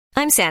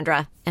I'm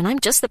Sandra, and I'm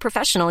just the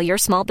professional your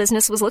small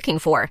business was looking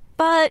for.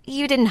 But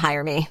you didn't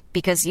hire me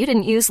because you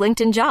didn't use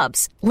LinkedIn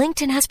Jobs.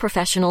 LinkedIn has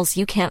professionals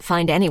you can't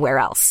find anywhere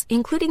else,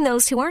 including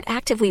those who aren't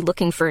actively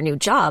looking for a new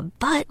job,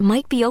 but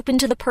might be open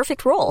to the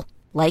perfect role,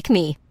 like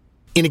me.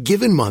 In a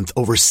given month,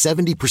 over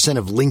 70%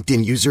 of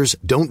LinkedIn users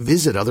don't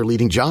visit other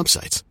leading job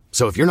sites.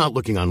 So if you're not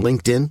looking on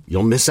LinkedIn,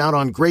 you'll miss out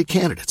on great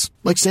candidates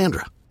like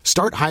Sandra.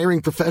 Start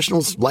hiring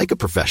professionals like a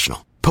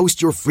professional.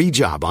 Post your free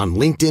job on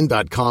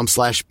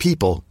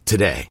linkedin.com/people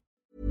today.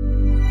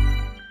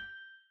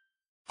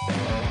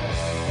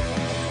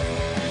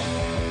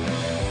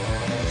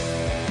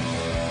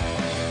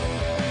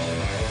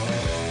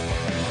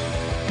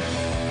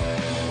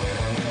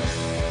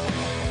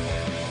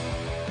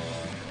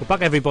 We're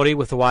back, everybody,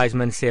 with the Wise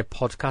Men Say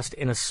podcast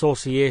in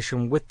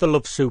association with the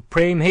Love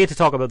Supreme, here to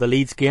talk about the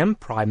Leeds game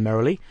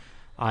primarily.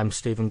 I'm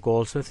Stephen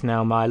Goldsmith.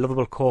 Now, my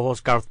lovable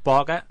co-host Gareth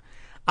Barker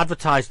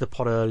advertised the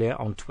pod earlier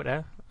on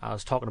Twitter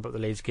as talking about the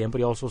Leeds game, but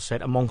he also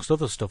said amongst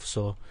other stuff,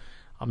 so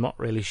I'm not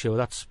really sure.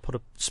 That's put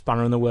a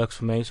spanner in the works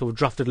for me. So we've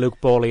drafted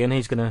Luke Bawley in.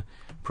 He's going to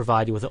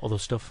provide you with the other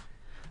stuff.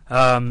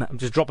 I'm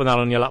just dropping that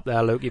on your lap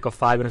there, Luke. You've got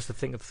 5 minutes to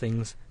think of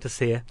things to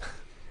say.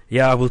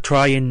 Yeah, I will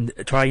try and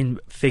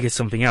figure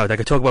something out. I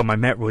could talk about my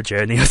Metro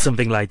journey or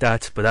something like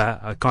that, but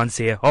I can't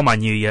say it. Or my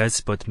New Year's,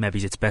 but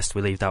maybe it's best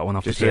we leave that one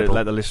off just the table. To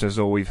let the listeners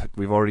know, we've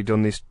already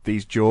done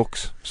these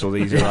jokes. So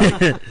these are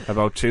like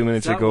about 2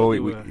 minutes ago.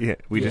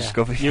 We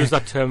discovered. Use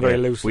that term very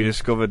loosely. We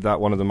discovered that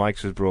one of the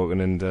mics was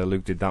broken, and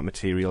Luke did that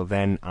material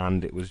then,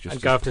 and it was just.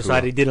 And Gareth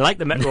decided he didn't like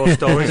the Metro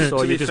story,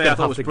 so you just. I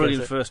thought it was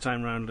brilliant the first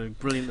time round.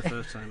 Brilliant the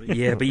first time.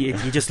 Yeah, but you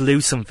just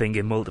lose something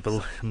in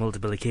multiple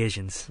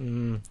occasions.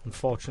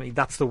 Unfortunately,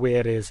 that's the way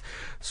it is.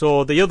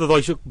 So the other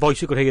voice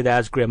you could hear there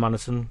is Graham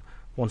Anderson,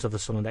 once of the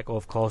Sun and Echo,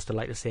 of course. I'd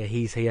like to say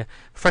he's here,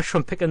 fresh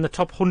from picking the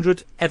top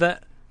 100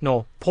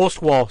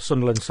 post-war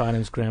Sunderland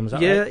signings. Graham, is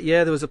that right?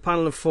 Yeah. There was a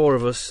panel of 4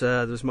 of us.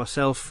 There was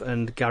myself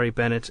and Gary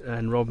Bennett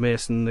and Rob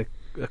Mason, the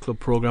club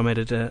programme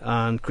editor,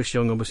 and Chris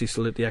Young, obviously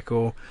still at the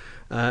Echo.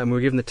 And we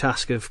were given the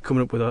task of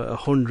coming up with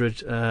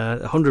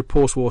 100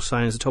 post-war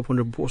signings, the top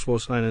 100 post-war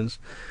signings,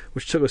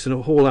 which took us a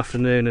whole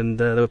afternoon, and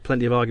there were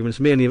plenty of arguments,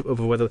 mainly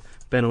over whether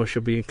Benno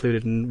should be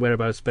included and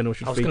whereabouts Benno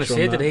should feature. I was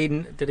going to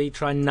say, did he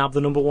try and nab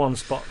the number 1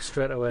 spot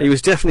straight away? He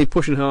was definitely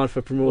pushing hard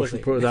for promotion,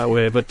 put it that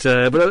way. But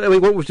I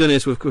mean, what we've done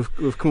is we've come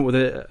up with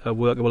a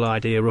workable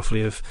idea,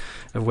 roughly, of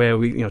where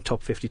we,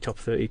 top 50, top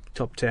 30,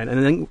 top 10,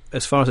 and then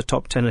as far as the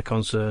top 10 are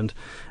concerned,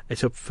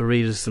 it's up for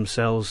readers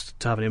themselves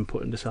to have an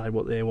input and decide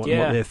what they want and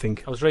what they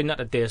think. I was reading that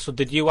today. So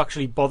did you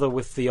actually bother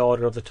with the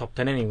order of the top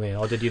 10 anyway,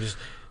 or did you just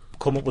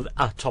come up with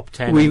a top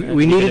 10?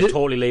 We needed to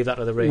totally leave that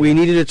to the reader. We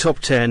needed a top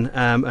 10,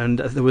 and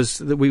there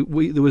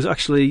was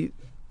actually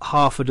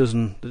half a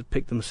dozen that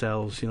picked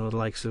themselves. The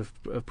likes of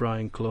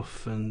Brian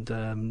Clough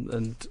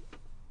and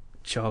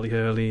Charlie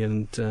Hurley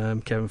and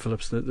Kevin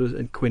Phillips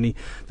and Quinny.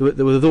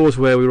 There were those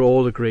where we were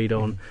all agreed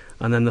on,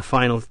 and then the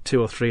final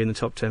 2 or 3 in the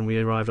top 10 we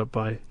arrived at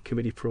by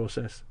committee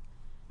process.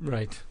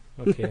 Right.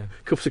 Okay.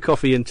 Cups of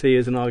coffee and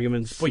tears and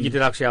arguments. But you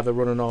did actually have the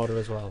running order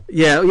as well.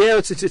 Yeah.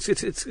 It's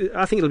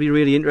I think it'll be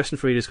really interesting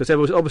for readers, because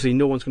obviously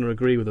no one's going to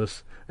agree with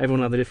us. Everyone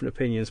will have their different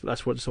opinions, but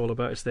that's what it's all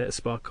about. It's there to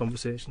spark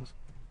conversations.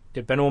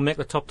 Did Benno make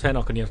the top 10,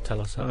 or can you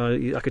tell us?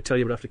 I could tell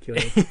you, but I have to kill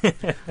you.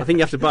 I think you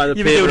have to buy the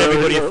You've paper. been doing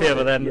everybody a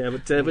favour then.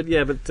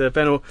 Yeah, but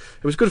Benno,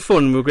 it was good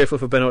fun. We were grateful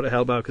for Benno to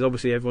help out, because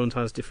obviously everyone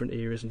has different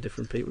eras and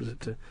different people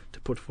to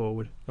put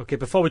forward. Okay,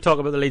 before we talk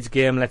about the Leeds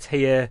game, let's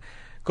hear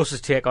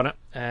Gus's take on it.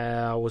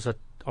 Was it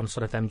on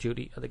Sun FM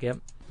duty at the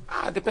game?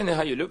 Depending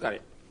how you look at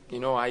it.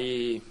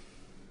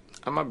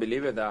 I'm a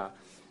believer that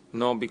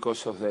not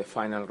because of the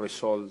final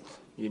result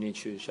you need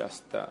to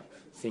just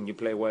think you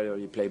play well or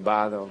you play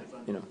bad, or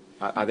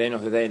at the end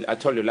of the day, I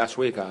told you last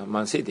week,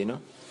 Man City,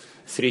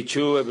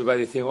 3-2,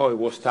 everybody think, it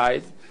was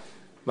tight,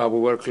 but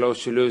we were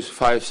close to lose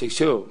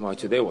 5-6-2. Well,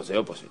 today was the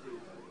opposite.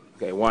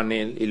 Okay,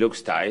 1-0, it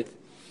looks tight.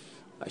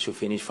 I should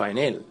finish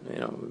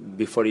 5-0,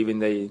 before even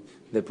they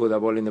put the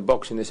ball in the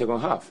box in the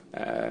second half.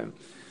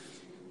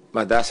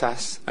 But that's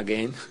us,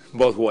 again,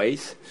 both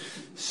ways.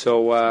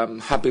 So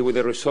happy with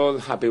the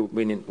result, happy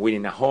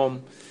winning at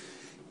home,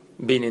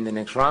 being in the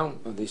next round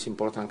of this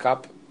important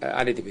cup.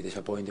 A little bit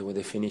disappointed with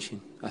the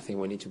finishing. I think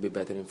we need to be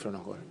better in front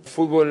of goal.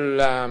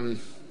 Football,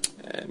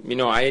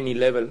 at any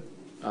level,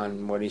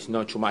 and when it's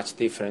not too much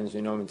difference,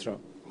 between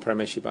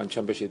Premiership and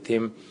Championship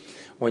team,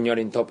 when you're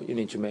in top, you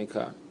need to make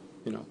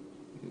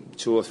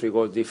 2 or 3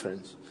 goals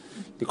difference,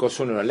 because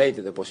sooner or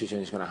later the position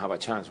is going to have a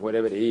chance,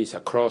 wherever it is,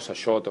 a cross, a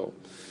shot, or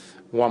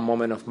one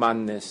moment of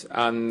madness.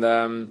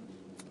 And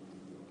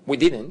we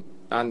didn't,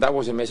 and that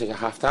was the message at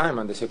half time.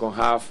 And the second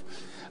half,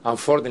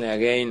 unfortunately,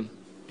 again,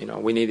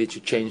 we needed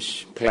to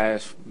change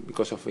players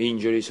because of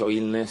injuries or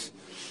illness,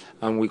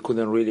 and we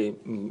couldn't really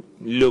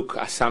look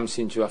at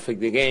something to affect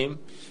the game.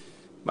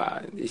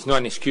 But it's not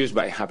an excuse,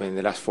 but it happened in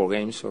the last 4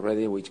 games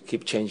already. We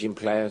keep changing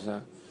players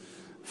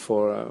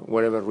for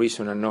whatever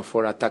reason and not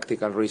for a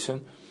tactical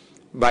reason.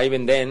 But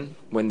even then,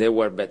 when they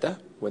were better,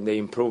 when they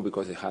improved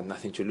because they had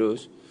nothing to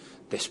lose,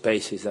 the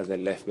spaces that they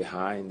left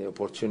behind, the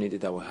opportunity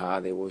that we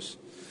had, it was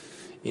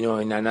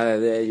in another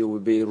day you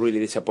would be really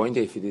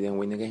disappointed if you didn't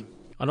win the game.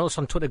 I noticed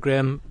on Twitter,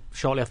 Graham,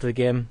 shortly after the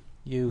game,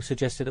 you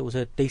suggested it was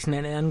a decent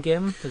end-to-end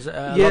game.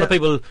 A lot of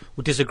people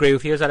would disagree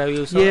with you. Is that how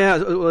you saw it? Yeah,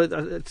 well,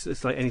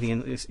 it's like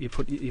anything.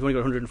 You've only got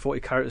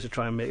 140 characters to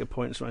try and make a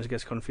point, and sometimes it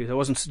gets confused. I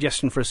wasn't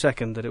suggesting for a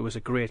second that it was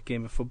a great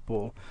game of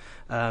football,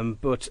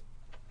 but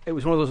it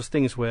was one of those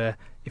things where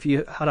if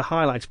you had a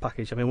highlights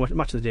package, I mean,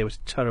 Match of the Day was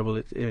terrible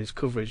in its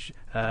coverage,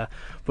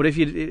 but if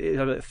you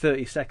had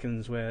 30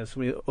 seconds where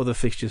some of the other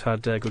fixtures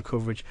had good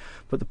coverage.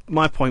 But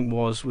my point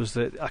was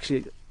that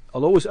actually,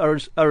 although it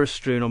was errors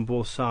strewn on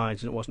both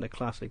sides and it wasn't a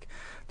classic,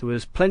 there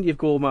was plenty of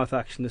goal-mouth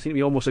action. There seemed to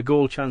be almost a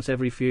goal chance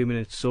every few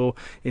minutes. So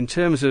in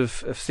terms of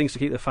things to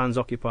keep the fans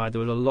occupied,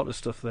 there was a lot of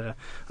stuff there.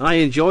 And I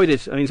enjoyed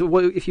it. I mean, so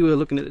if you were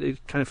looking at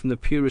it kind of from the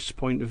purist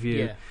point of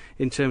view,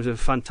 in terms of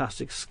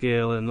fantastic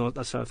skill and all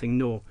that sort of thing,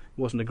 no, it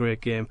wasn't a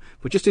great game.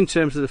 But just in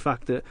terms of the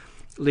fact that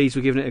Leeds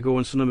were giving it a go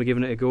and Sunderland were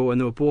giving it a go and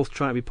they were both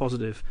trying to be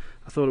positive,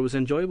 I thought it was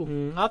enjoyable.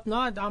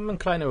 I'm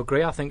inclined to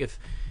agree. I think if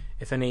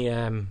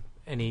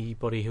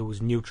anybody who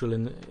was neutral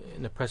in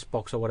the press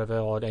box or whatever,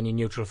 or any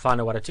neutral fan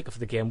who had a ticket for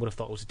the game would have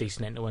thought it was a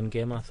decent end-to-end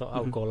game. I thought I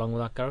would go along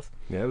with that, Gareth.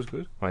 Yeah, it was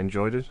good. I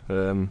enjoyed it.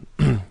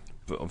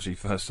 But obviously,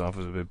 first half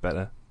was a bit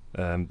better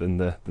than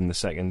the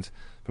second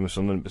from a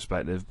Sunderland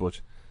perspective. But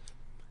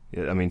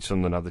yeah, I mean,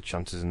 Sunderland had the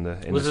chances in the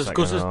second half.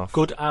 Was as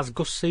good as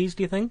Gus sees?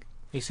 Do you think?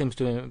 He seems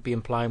to be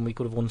implying we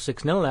could have won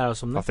 6-0 there or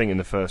something. I think in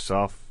the first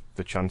half,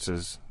 the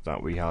chances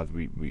that we had,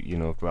 we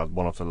had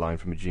one off the line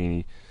from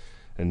Magini.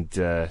 And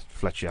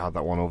Fletcher had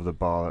that one over the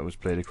bar that was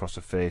played across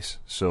the face.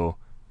 So,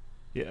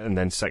 yeah, and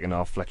then second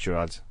half, Fletcher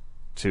had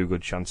two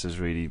good chances,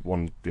 really.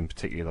 One in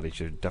particular that he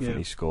should have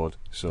definitely scored.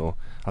 So,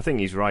 I think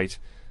he's right.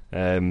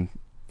 I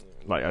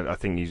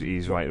think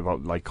he's right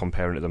about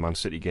comparing it to the Man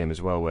City game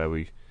as well, where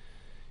we,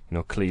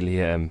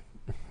 clearly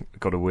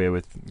got away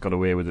with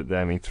it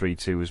there. I mean,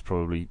 3-2 was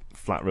probably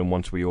flat room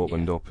once we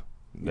opened up.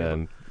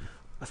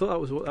 I thought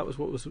that was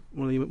what was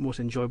one of the most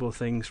enjoyable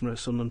things from a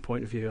Sunderland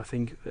point of view. I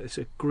think it's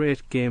a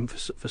great game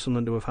for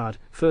Sunderland to have had.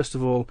 First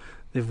of all,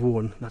 they've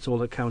won. That's all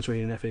that counts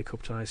really in FA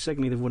Cup ties.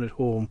 Secondly, they've won at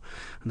home,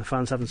 and the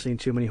fans haven't seen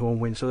too many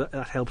home wins, so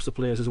that helps the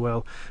players as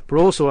well. But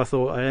also, I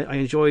thought I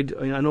enjoyed.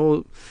 I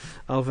know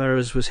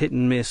Alvarez was hit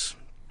and miss.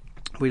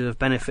 We'd have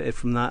benefited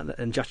from that,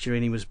 and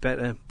Giaccherini was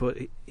better. But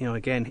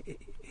again,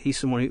 he's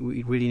someone who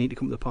we really need to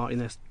come to the party in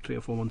the next 3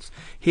 or 4 months.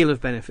 He'll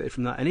have benefited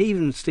from that, and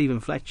even Stephen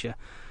Fletcher.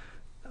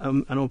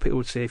 I know people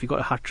would say if he got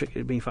a hat trick it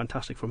would have been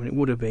fantastic for him, and it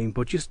would have been,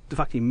 but just the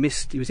fact he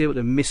was able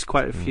to miss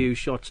quite a few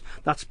shots,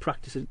 that's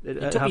practice. He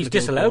took his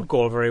disallowed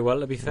goal very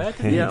well, to be fair.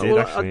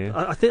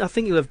 I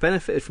think he'll have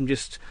benefited from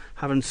just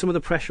having some of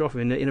the pressure off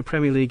him. In a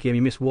Premier League game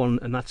you miss one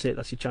and that's it,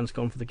 that's your chance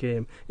gone for the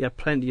game. He had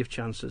plenty of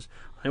chances.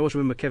 I always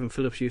remember Kevin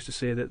Phillips used to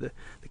say that the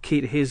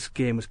key to his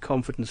game was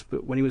confidence,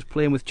 but when he was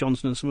playing with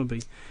Johnson and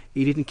Summerby,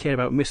 he didn't care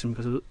about missing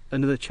because there was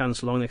another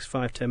chance along the next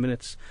 5-10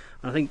 minutes.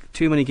 And I think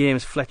too many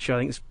games, Fletcher, I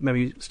think,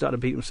 maybe started to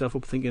beat himself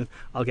up thinking,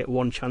 I'll get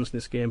one chance in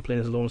this game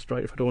playing as a lone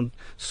striker if I don't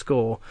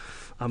score.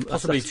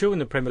 Possibly true in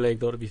the Premier League,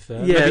 though, to be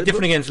fair. Yeah, maybe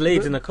different against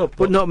Leeds in the Cup.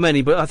 But not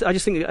many. But I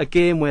just think a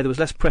game where there was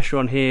less pressure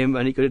on him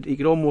and he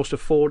could almost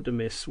afford to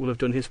miss will have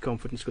done his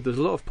confidence good. There's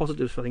a lot of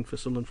positives, I think, for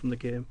Sunderland from the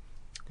game.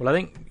 Well, I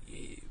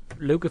think,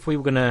 Luke, if we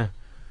were going to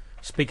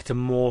speak to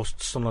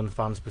most Sunderland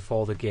fans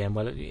before the game,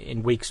 well,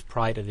 in weeks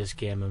prior to this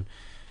game, and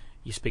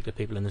you speak to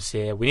people and they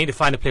say, we need to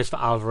find a place for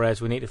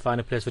Alvarez, we need to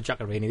find a place for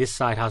Giaccherini, this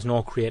side has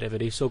no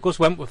creativity. So Gus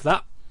went with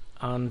that,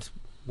 and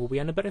will we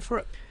end up better for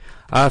it?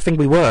 I think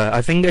we were.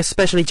 I think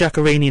especially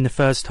Giaccherini in the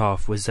first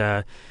half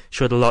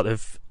showed a lot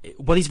of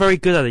what he's very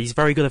good at. He's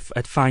very good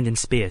at finding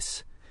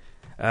space.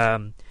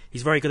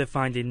 He's very good at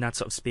finding that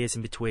sort of space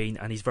in between,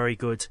 and he's very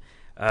good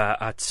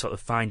at sort of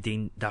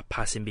finding that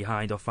pass in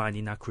behind or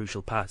finding that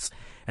crucial pass.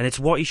 And it's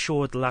what he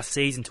showed last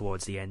season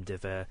towards the end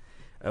of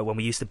when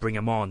we used to bring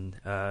him on,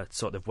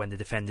 sort of when the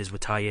defenders were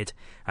tired,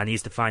 and he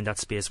used to find that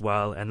space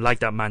well. And like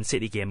that Man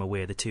City game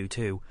away, the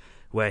 2-2,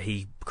 where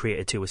he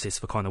created 2 assists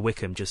for Connor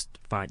Wickham, just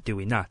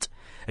doing that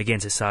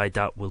against a side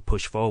that will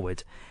push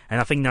forward.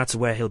 And I think that's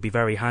where he'll be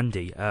very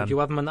handy. Would you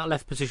have him in that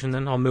left position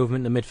then, or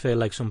movement in the midfield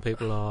like some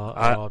people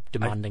are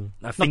demanding?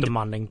 I think not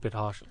demanding, a bit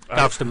harsh.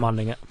 Gareth's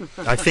demanding it.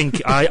 I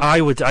think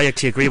I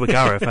actually agree with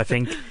Gareth. I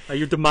think. Are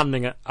you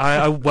demanding it?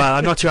 Well,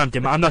 I'm not sure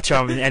I'm not sure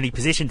I'm in any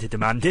position to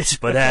demand it,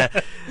 but I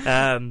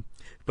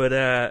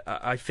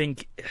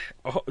think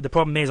the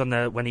problem is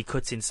when he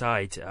cuts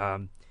inside.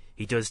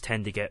 He does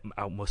tend to get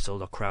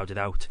out-muscled or crowded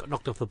out. Got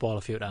knocked off the ball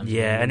a few times.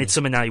 Yeah, and it's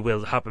something that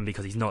will happen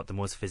because he's not the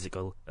most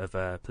physical of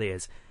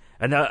players.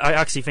 And I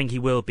actually think he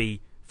will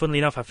be, funnily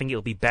enough, I think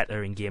it'll be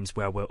better in games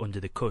where we're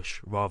under the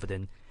cush rather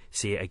than,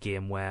 say, a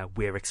game where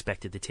we're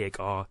expected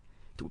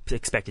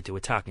to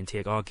attack and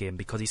take our game,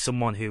 because he's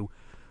someone who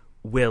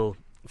will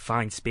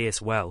find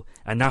space well.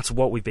 And that's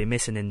what we've been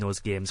missing in those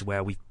games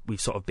where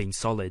we've sort of been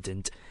solid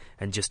and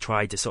just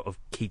tried to sort of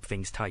keep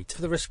things tight.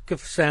 For the risk of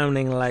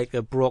sounding like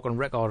a broken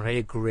record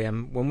here,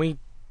 Graham, when we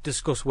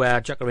discuss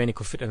where Giaccherini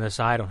could fit in the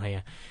side on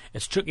here.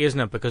 It's tricky, isn't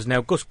it? Because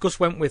now Gus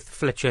went with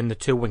Fletcher and the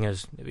two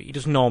wingers. He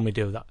doesn't normally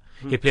do that.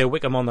 He play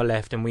Wickham on the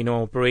left, and we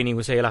know Barini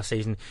was here last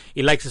season.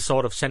 He likes a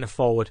sort of centre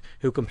forward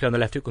who can play on the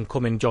left, who can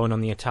come in and join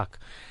on the attack.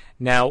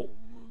 Now,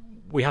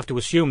 we have to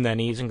assume then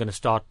he isn't going to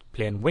start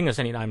playing wingers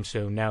anytime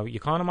soon. Now, you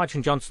can't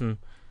imagine Johnson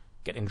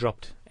getting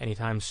dropped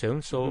anytime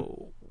soon,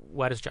 so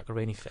where does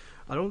Giaccherini fit?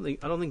 I don't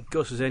think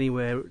Gus is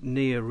anywhere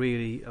near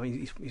really. I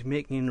mean, he's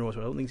making inroads,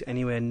 but I don't think he's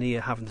anywhere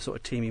near having the sort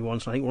of team he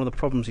wants. And I think one of the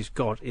problems he's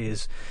got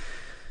is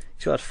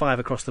he's got that five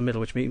across the middle,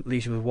 which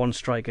leaves you with one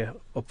striker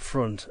up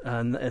front,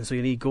 and so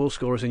you need goal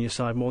scorers in your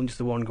side more than just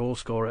the one goal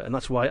scorer, and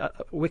that's why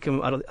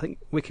Wickham. I think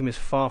Wickham is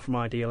far from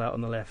ideal out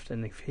on the left,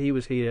 and if he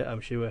was here,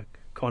 I'm sure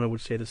Connor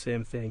would say the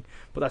same thing.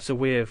 But that's a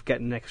way of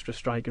getting an extra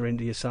striker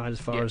into your side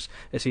as far as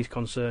he's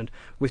concerned.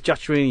 With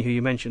Giaccherini, who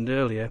you mentioned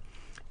earlier,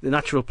 the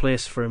natural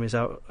place for him is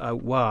out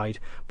wide.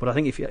 But I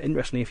think if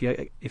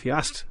you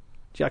asked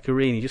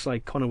Giaccherini, just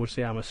like Connor would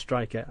say, I'm a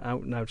striker,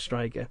 out and out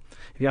striker.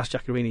 If you ask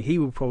Giaccherini, he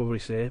would probably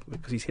say,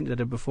 because he's hinted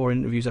at it before in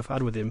interviews I've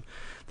had with him,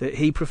 that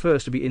he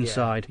prefers to be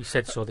inside. Yeah, he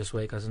said so this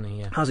week, hasn't he?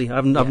 Yeah. Has he? I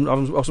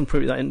wasn't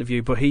privy to that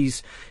interview, but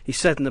he's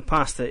said in the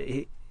past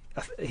that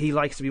he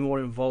likes to be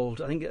more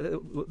involved. I think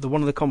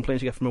one of the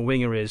complaints you get from a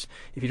winger is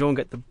if you don't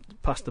get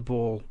past the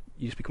ball,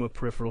 you just become a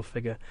peripheral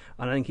figure.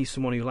 And I think he's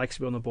someone who likes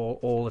to be on the ball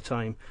all the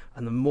time.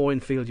 And the more in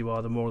field you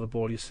are, the more of the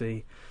ball you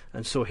see.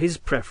 And so his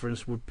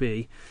preference would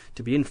be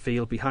to be in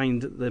field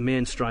behind the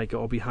main striker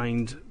or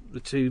behind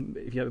the two.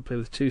 If you ever play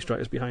with two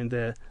strikers behind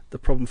there, the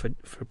problem for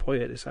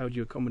Poyet is how do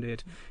you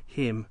accommodate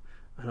him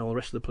and all the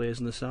rest of the players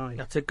on the side.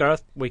 That's it,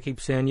 Gareth. We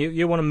keep saying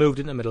you want to move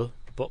in the middle,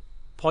 but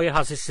Poyet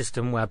has his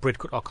system where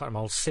Bridcut or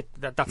Cottonmall sit.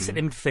 That sit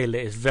in midfield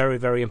is very,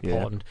 very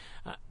important.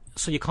 Yeah.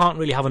 So you can't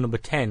really have a number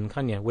 10,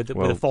 can you? With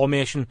the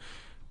formation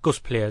Gus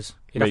players,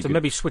 you'd have to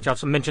maybe switch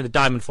out. I mentioned the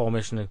diamond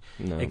formation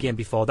again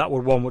before. That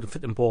one would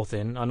fit them both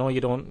in. I know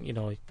you don't. I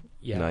know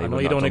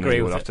you don't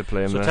agree with it. To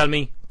play him so there.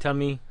 tell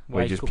me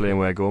why we're just playing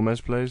where Gomez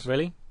plays.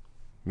 Really?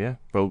 Yeah.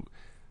 Well,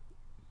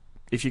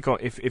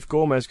 if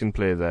Gomez can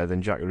play there,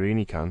 then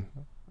Giaccherini can.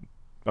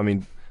 I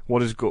mean,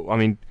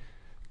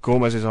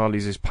 Gomez is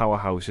hardly his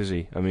powerhouse, is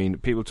he? I mean,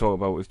 people talk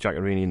about with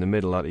Giaccherini in the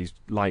middle that he's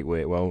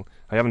lightweight. Well,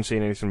 I haven't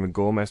seen anything from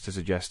Gomez to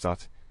suggest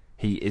that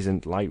he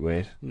isn't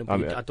lightweight. No,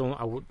 but I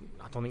don't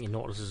think you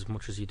notice as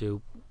much as you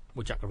do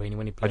with Giaccherini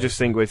when he plays. I just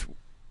think with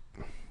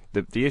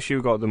the issue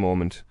we've got at the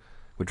moment,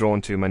 we're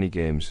drawing too many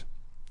games.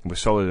 We're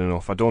solid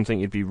enough. I don't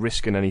think you'd be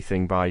risking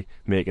anything by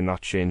making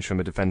that change from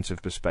a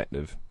defensive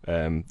perspective.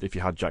 If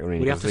you had Giaccherini,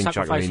 would you have to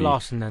sacrifice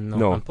Larson then?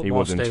 No, and put he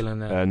more wouldn't. Stale in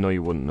there? No,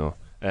 you wouldn't. No.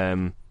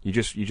 You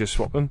just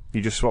swap them.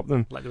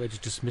 Like the way you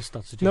just dismissed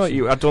that suggestion.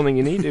 No, I don't think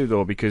you need to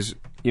though, because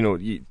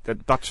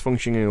that's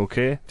functioning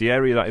okay. The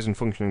area that isn't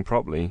functioning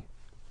properly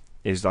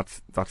is that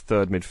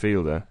third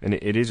midfielder, and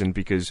it isn't,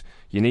 because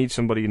you need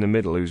somebody in the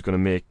middle who's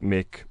going to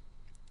make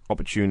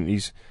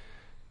opportunities.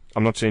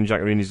 I'm not saying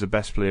Giaccherini's the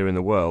best player in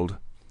the world,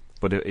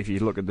 but if you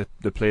look at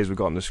the players we've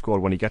got in the squad,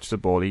 when he gets the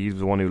ball, he's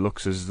the one who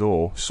looks as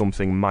though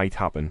something might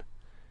happen.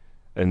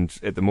 And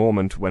at the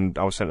moment, when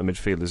our centre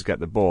midfielders get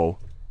the ball,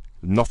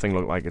 nothing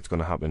looked like it's going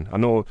to happen. I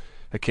know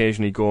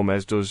occasionally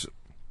Gomez does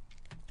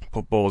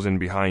put balls in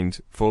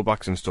behind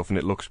fullbacks and stuff, and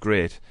it looks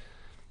great,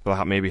 but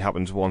that maybe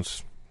happens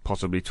once,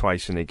 possibly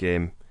twice in a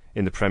game.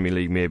 In the Premier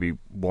League, maybe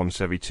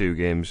once every 2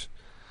 games.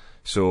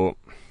 So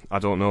I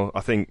don't know.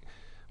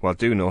 I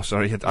do know.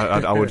 Sorry,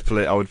 I would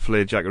play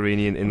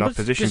Giaccherini in that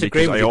position,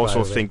 because I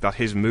also think that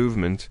his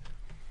movement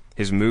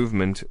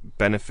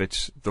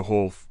benefits the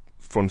whole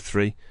front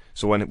three.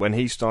 So when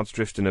he starts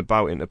drifting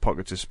about into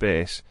pockets of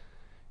space,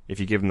 if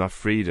you give him that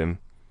freedom,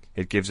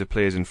 it gives the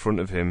players in front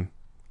of him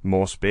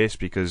more space,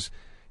 because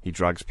he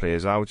drags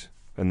players out,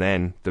 and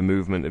then the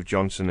movement of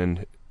Johnson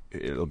and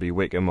it'll be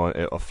Wickham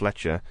or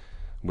Fletcher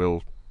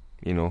will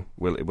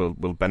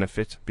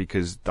benefit,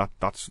 because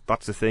that's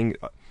the thing.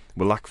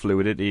 We lack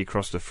fluidity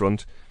across the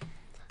front.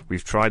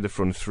 We've tried the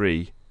front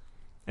three,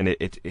 and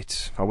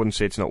it's I wouldn't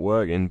say it's not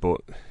working,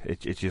 but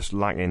it's just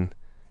lacking.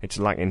 It's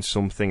lacking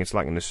something. It's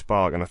lacking the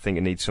spark, and I think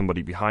it needs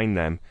somebody behind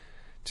them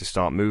to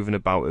start moving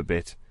about a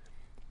bit,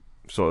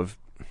 sort of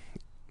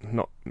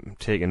not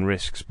taking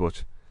risks,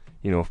 but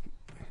a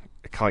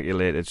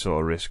calculated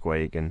sort of risk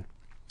where you can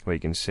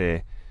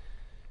say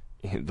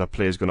that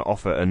player's going to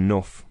offer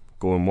enough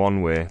going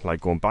one way, like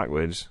going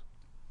backwards,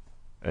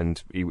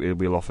 and he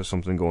will offer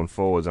something going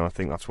forwards, and I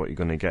think that's what you're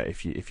going to get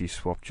if you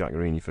swap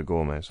Giaccherini for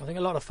Gomez. I think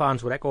a lot of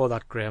fans would echo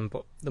that, Graham,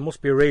 but there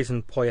must be a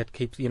reason Poyet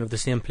keeps, the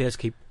same players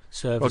keep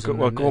servicing.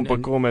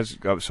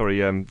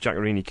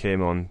 Giaccherini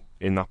came on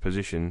in that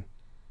position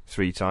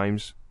 3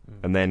 times,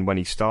 and then when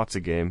he starts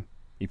a game,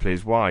 he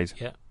plays wide.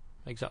 Yeah,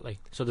 exactly.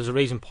 So there's a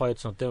reason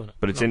Poyet's not doing it.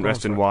 But it's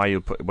interesting why he'll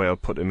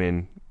put him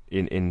in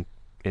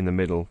the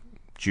middle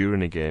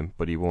during a game,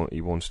 but he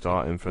won't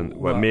start him from.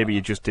 Well, maybe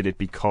he just did it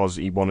because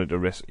he wanted to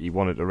rest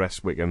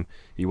Wickham,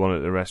 he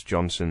wanted to rest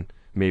Johnson.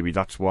 Maybe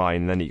that's why,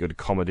 and then he could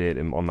accommodate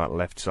him on that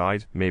left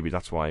side. Maybe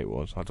that's why it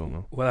was. I don't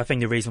know. Well, I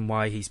think the reason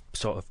why he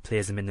sort of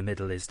plays him in the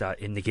middle is that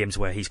in the games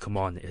where he's come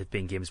on, it have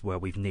been games where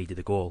we've needed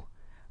a goal,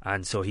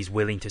 and so he's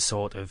willing to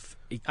sort of.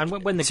 And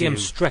when the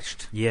game's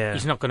stretched, yeah,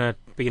 he's not going to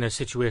be in a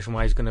situation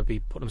where he's going to be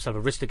putting himself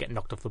at risk to getting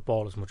knocked off the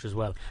ball as much as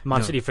well.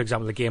 Man City, for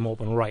example, the game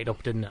opened right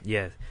up, didn't it?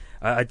 Yeah.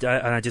 And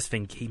I just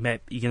think you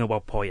know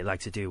what Poyet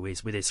likes to do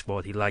is with his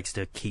squad, he likes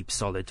to keep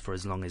solid for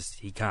as long as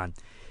he can.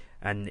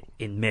 And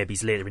maybe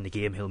later in the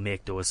game, he'll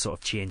make those sort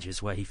of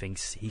changes where he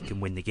thinks he can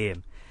win the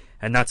game.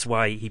 And that's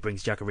why he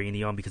brings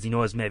Giaccherini on, because he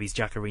knows maybe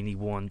Giaccherini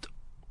won't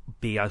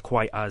be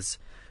quite as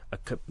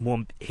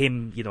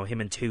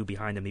him and two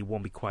behind him. He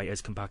won't be quite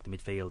as compact in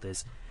midfield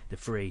as the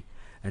three,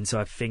 and so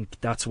I think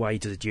that's why he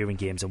does it during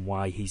games and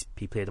why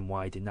he played him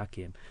wide in that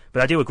game.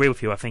 But I do agree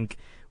with you. I think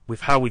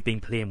with how we've been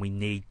playing, we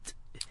need.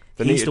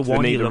 They need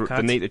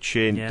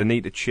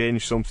to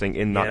change something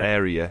in that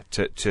area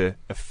to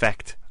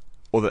affect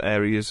other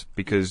areas,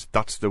 because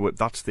that's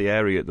the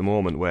area at the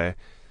moment where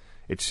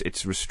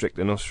it's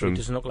restricting us from. It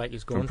doesn't look like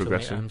he's going to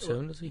anytime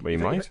soon, does he? Well, he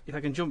might. If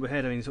I can jump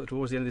ahead, I mean, sort of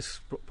towards the end of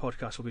this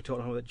podcast, we'll be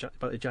talking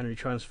about the January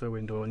transfer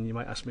window, and you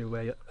might ask me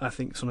where I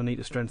think Sunderland need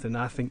to strengthen.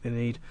 I think they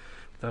need,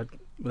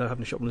 without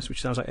having a shop on this,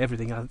 which sounds like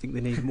everything, I think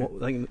they need more.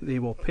 I think they need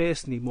more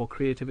pace, they need more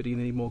creativity,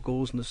 and they need more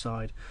goals on the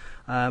side.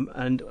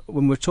 And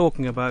when we're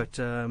talking about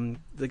the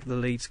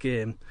Leeds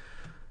game,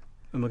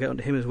 and we'll get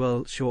onto him as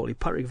well shortly,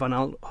 Patrick Van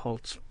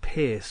Aanholt's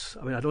pace.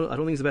 I mean, I don't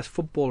think he's the best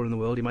footballer in the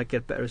world. He might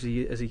get better as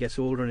he gets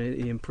older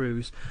and he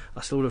improves.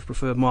 I still would have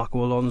preferred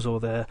Marco Alonso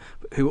there,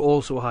 who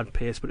also had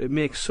pace. But it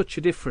makes such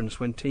a difference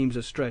when teams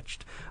are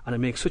stretched, and it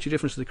makes such a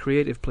difference to the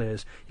creative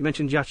players. You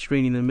mentioned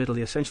Giaccherini in the middle.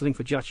 The essential thing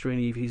for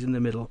Giaccherini, if he's in the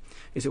middle,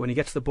 is that when he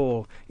gets the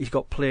ball, he's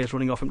got players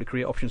running off him to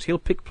create options. He'll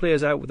pick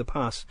players out with the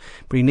pass,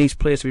 but he needs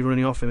players to be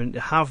running off him, and to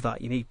have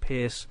that, you need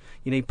pace.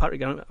 You need Patrick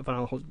Van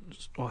Aanholt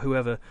or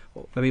whoever,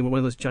 or maybe one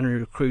of those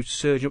January recruits,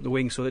 surging up the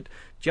wing so that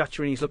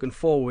Giaccherini's looking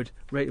forward,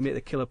 ready to make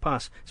the killer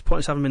pass. It's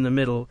pointless having him in the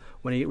middle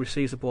when he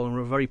receives the ball in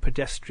a very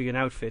pedestrian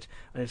outfit,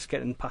 and it's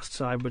getting passed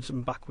sideways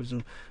and backwards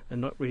and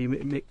not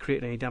really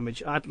creating any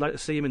damage. I'd like to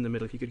see him in the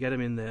middle if you could get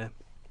him in there,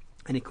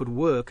 and it could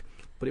work,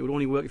 but it would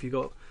only work if you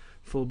got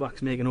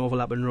full-backs making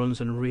overlapping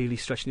runs and really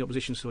stretching the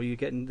opposition, so you're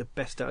getting the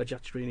best out of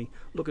Giaccherini,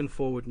 looking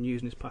forward and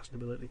using his passing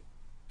ability.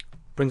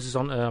 Brings us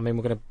on to,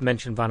 we're going to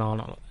mention Van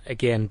Aanholt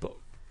again, but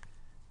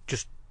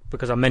just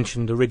because I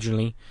mentioned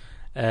originally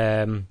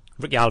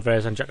Ricky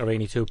Alvarez and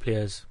Giaccherini, two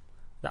players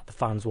that the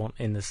fans want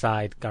in the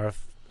side.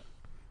 Gareth,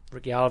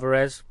 Ricky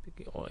Alvarez,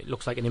 it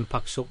looks like an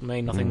impact sub to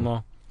me, nothing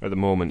more. At the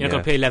moment, you're not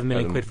going to pay 11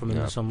 million quid from him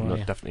in the summer. No,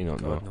 definitely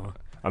not. No.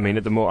 I mean,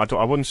 at the moment,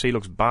 I wouldn't say he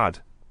looks bad,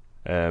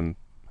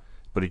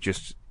 but it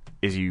just,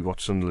 is he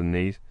what Sunderland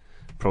need?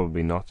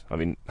 Probably not. I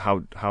mean, how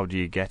do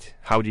you get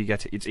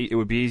it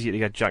would be easier to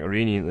get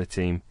Giaccherini into the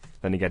team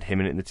than to get him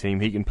into the team.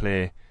 He can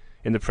play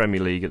in the Premier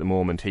League at the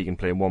moment. He can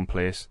play in one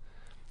place,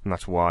 and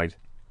that's wide.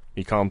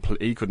 He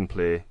couldn't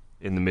play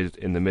in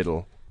the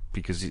middle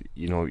because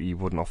he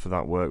wouldn't offer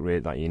that work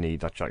rate that you need.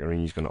 That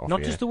Giaccherini's going to offer.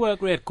 Not just the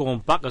work rate going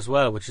back as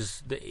well, which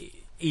is the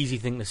easy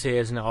thing to say,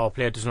 isn't it? Our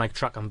player doesn't like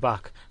tracking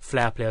back.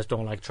 Flair players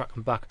don't like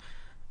tracking back.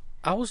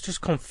 I was just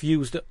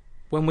confused that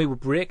when we were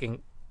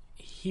breaking,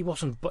 he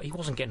wasn't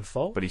getting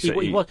forward. But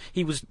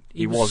he was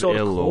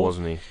ill, though,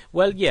 wasn't he?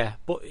 Well, yeah,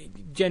 but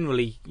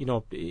generally,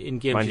 in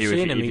games you've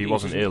seen him, if he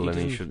wasn't ill,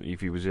 if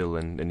he was ill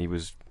and he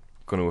was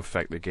going to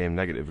affect the game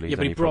negatively. Yeah,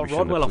 but he brought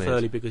Rodwell off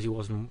early because he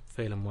wasn't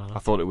feeling well. I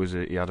thought it was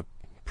he had a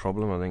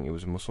problem. I think it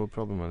was a muscle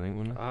problem. I think,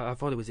 wasn't it? I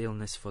thought it was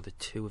illness for the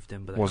two of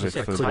them. But was it?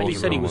 He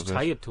said he was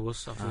tired to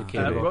us after the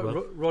game.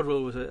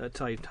 Rodwell was a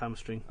tight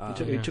hamstring.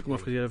 He took him off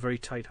because he had a very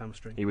tight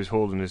hamstring. He was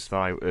holding his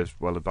thigh as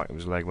well the back of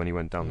his leg when he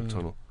went down the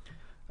tunnel.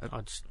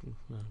 I just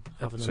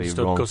haven't so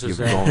understood Gus's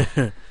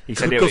he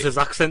said Gus's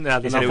accent there.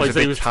 He said it was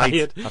a bit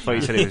tight. I thought he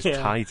said it was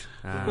tight.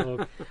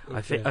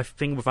 I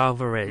think with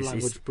Alvarez,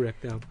 language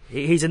breakdown.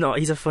 He's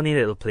a funny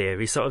little player.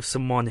 He's sort of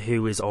someone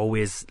who is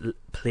always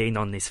playing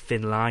on this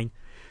thin line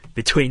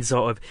between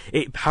sort of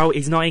how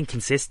he's not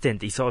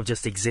inconsistent. He sort of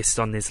just exists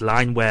on this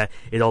line where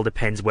it all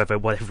depends whether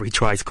whatever he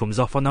tries comes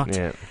off or not.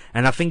 Yeah.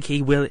 And I think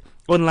he will,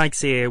 unlike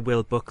say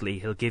Will Buckley,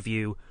 he'll give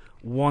you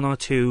one or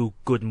two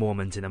good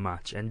moments in a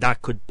match, and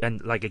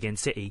like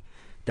against City,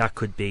 that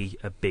could be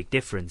a big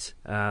difference.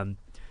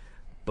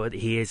 But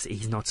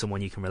he's not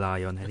someone you can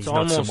rely on. And it's he's not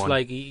almost someone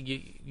like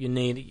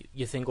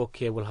you think,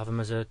 okay, we'll have him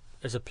as a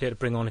player to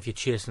bring on if you're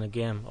chasing a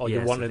game, or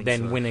you want to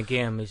then win a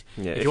game. If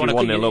you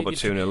 1-0 up or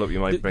 2-0 up, you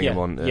might bring him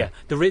on. Yeah,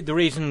 the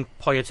reason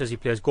Poyet says he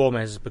plays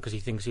Gomez is because he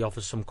thinks he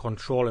offers some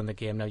control in the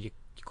game. Now you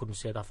couldn't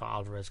say that for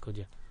Alvarez, could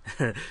you?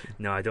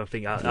 No, I don't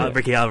think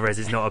Ricky Alvarez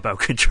is not about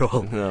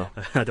control. No,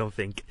 I don't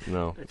think.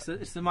 No, it's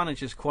the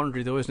manager's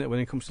quandary, though, isn't it? When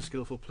it comes to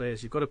skillful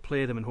players, you've got to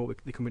play them and hope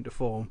they come into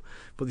form.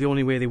 But the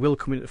only way they will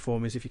come into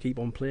form is if you keep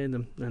on playing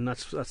them, and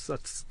that's the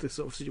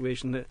sort of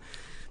situation that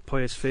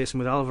Poyet's facing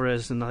with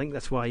Alvarez, and I think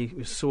that's why he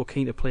was so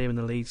keen to play him in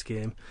the Leeds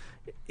game.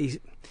 There's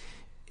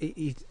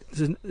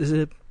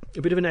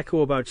a bit of an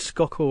echo about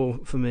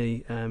Skocko for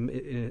me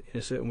in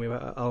a certain way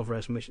about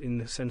Alvarez, in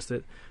the sense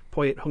that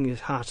Poyet hung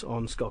his hat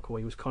on Skocko.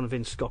 He was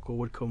convinced Skocko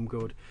would come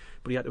good,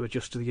 but he had to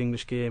adjust to the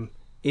English game.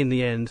 In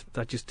the end,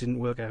 that just didn't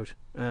work out.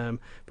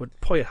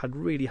 But Poyet had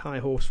really high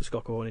hopes for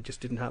Skocko, and it just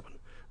didn't happen.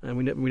 and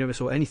we never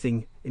saw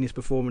anything in his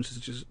performances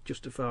to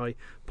justify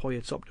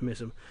Poyet's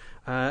optimism.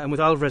 And with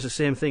Alvarez, the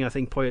same thing. I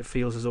think Poyet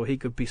feels as though he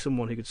could be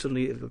someone who could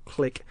suddenly it'll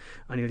click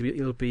and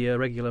he'll be a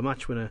regular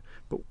match winner.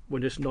 But we're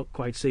just not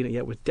quite seeing it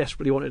yet. We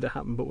desperately want it to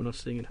happen, but we're not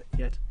seeing it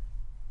yet.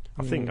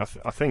 I think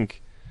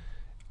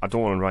I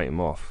don't want to write him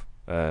off.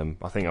 I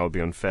think that would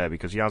be unfair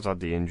because he has had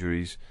the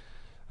injuries.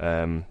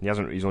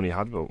 He's only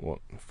had about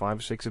 5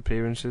 or 6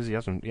 appearances. He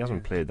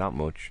hasn't played that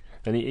much,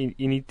 and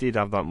he did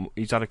have that.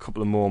 He's had a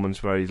couple of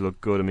moments where he's looked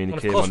good. I mean, he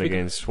came on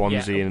against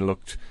Swansea and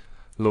looked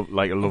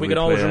like a lovely player. We can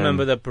always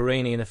remember that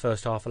Barini in the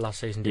first half of last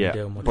season didn't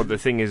do much. But the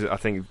thing is, I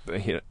think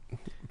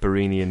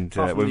Barini and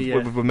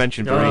we've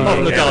mentioned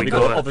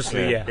Barini.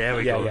 Obviously, There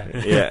we go.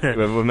 Yeah,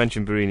 we've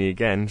mentioned Barini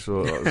again,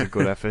 so that was a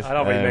good effort. I'd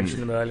already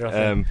mentioned him earlier. I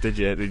think. Did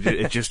you?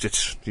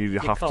 You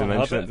have to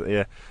mention it.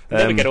 Yeah.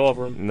 Never get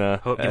over him.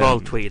 No. You've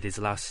all tweeted his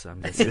last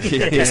at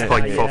this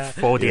point,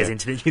 4 days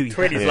into the new year.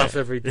 Tweet his last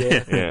every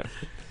day. Yeah.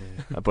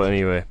 But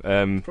anyway,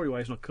 probably why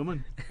he's not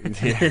coming.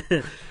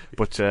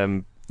 But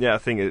I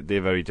think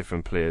they're very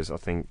different players. I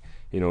think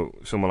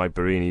someone like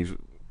Barini's,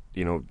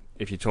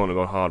 if you're talking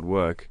about hard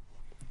work.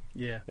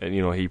 Yeah, and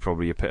he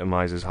probably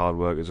epitomises hard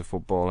work as a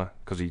footballer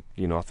because I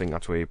think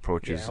that's where he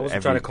approaches. I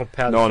wasn't trying to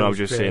compare. No, I was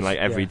just saying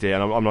every day,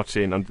 and I'm not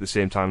saying at the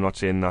same time. I'm not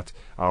saying that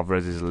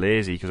Alvarez is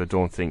lazy because I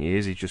don't think he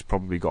is. He's just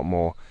probably got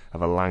more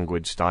of a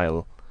languid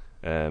style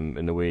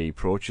in the way he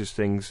approaches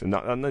things,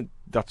 and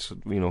that's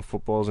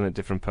football's in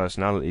different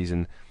personalities,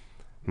 and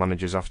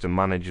managers have to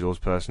manage those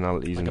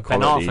personalities like and a Ben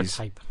qualities. Arfa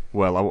type.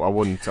 Well, I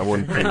wouldn't be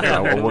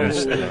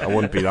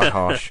that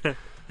harsh.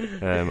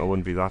 I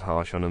wouldn't be that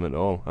harsh on him at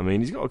all. I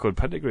mean, he's got a good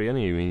pedigree,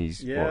 hasn't he? I mean,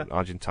 he's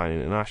Argentine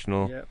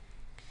international. Yeah.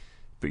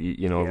 But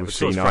we've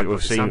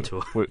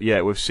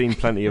seen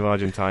plenty of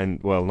Argentine.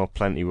 Well, not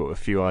plenty, but a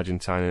few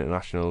Argentine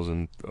internationals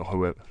and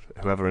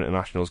whoever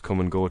internationals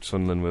come and go at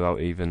Sunderland without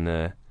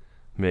even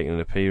making an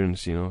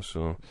appearance.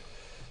 So.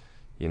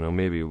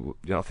 Maybe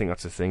I think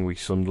that's the thing. We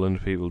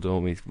Sunderland people,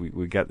 don't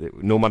we get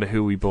it. No matter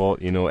who we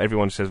bought,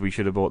 everyone says we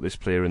should have bought this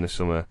player in the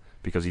summer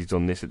because he's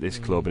done this at this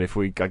club. And if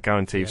I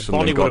guarantee if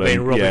Sunderland got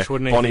him,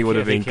 Bonnie would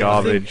have been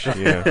garbage.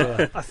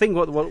 I think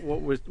what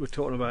we're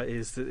talking about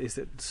is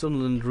that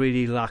Sunderland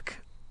really lack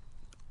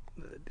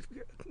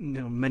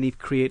many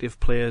creative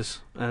players,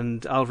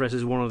 and Alvarez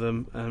is one of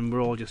them. And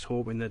we're all just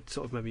hoping that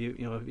sort of maybe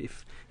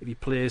if he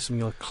plays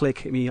some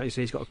click. I mean, like you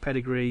say, he's got a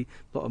pedigree,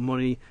 a lot of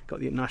money, got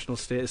the international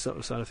status sort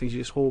of things.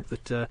 You just hope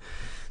that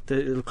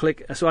it'll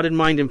click. So I didn't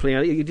mind him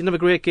playing. He didn't have a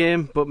great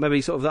game, but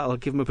maybe sort of that'll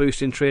give him a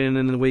boost in training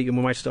in the week, and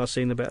we might start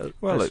seeing the better.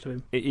 Best of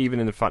him. Even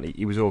in the fact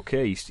he was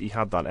okay, he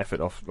had that effort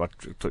off, like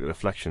took a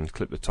deflection,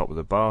 clipped the top of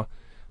the bar.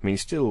 I mean,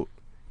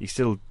 he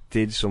still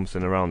did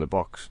something around the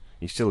box.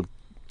 He still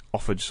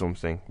offered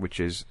something,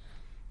 which is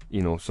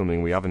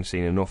something we haven't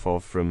seen enough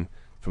of from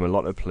a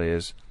lot of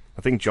players.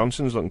 I think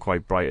Johnson's looking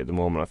quite bright at the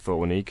moment. I thought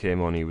when he came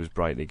on he was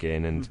bright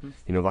again, and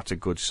that's a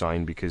good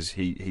sign because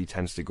he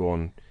tends to go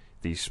on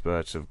these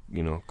spurts of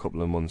a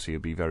couple of months he'll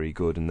be very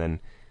good, and then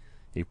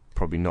he's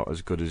probably not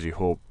as good as you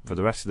hope for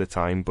the rest of the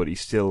time, but he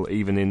still,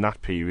 even in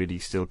that period, he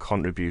still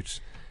contributes.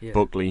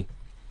 Buckley,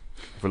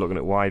 if we're looking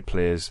at wide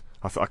players,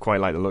 I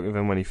quite like the look of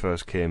him when he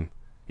first came.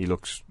 He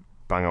looks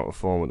bang out of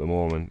form at the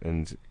moment,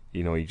 and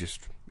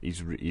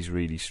he's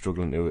really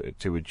struggling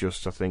to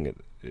adjust, I think,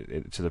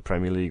 to the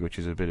Premier League, which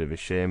is a bit of a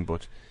shame,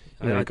 but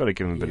I've got to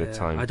give him a bit of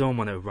time. I don't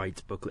want to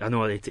write Buckley. I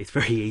know it's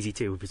very easy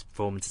to with his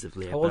performances of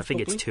late, but I think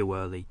Buckley? It's too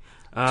early.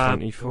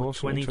 24,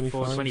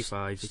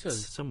 25.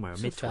 It's somewhere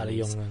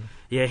mid-20s.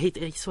 Yeah,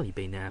 he's only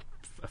been there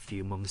a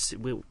few months.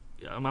 We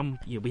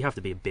have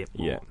to be a bit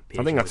more. Yeah,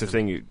 I think that's the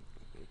thing.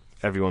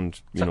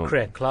 Everyone's, like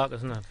Craig Clark,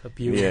 isn't it?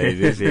 Abuse. Yeah,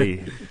 it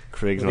is.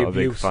 Craig's not a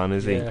big fan,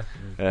 is he?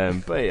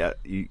 But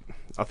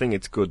I think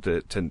it's good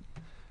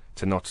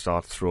to not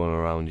start throwing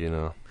around,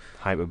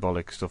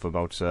 hyperbolic stuff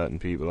about certain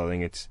people. I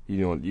think it's,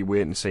 you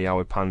wait and see how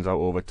it pans out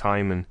over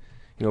time, and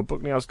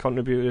Buckley has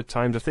contributed at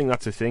times. I think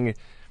that's the thing.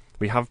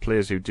 We have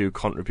players who do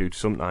contribute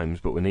sometimes,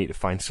 but we need to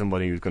find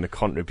somebody w's going to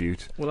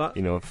contribute. 9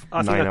 out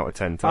of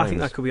 10 times. I think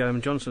that could be Adam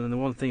Johnson, and the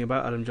one thing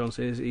about Adam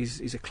Johnson is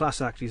he's a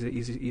class act.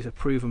 He's a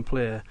proven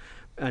player.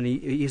 And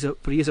he is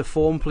a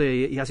form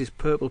player. He has his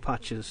purple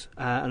patches,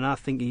 and I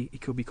think he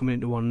could be coming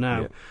into one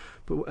now.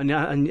 Yeah. And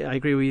I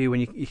agree with you. When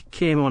he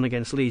came on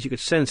against Leeds, you could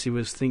sense he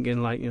was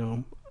thinking like,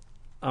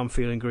 I'm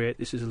feeling great.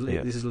 This is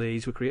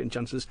Leeds. We're creating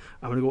chances.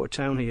 I'm going to go to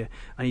town here.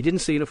 And he didn't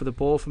see enough of the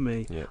ball for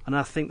me. Yeah. And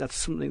I think that's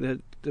something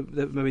that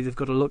maybe they've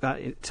got to look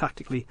at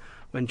tactically.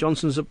 When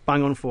Johnson's a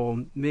bang on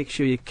form, make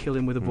sure you kill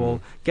him with the ball.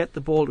 Get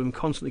the ball to him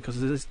constantly, because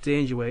there's this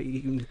danger where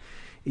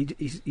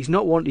he's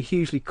not one to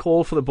hugely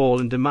call for the ball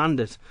and demand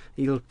it.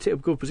 He'll take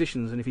up good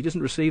positions, and if he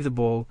doesn't receive the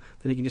ball,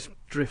 then he can just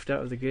drift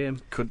out of the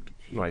game.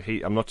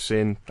 I'm not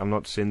saying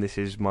this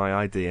is my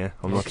idea.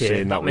 I'm not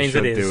saying that we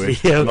should do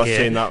it. I'm not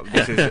saying that.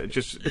 This is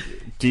just.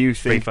 Do you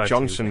think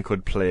Johnson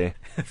could play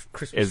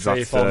as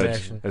that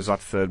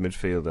third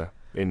midfielder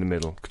in the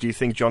middle? Do you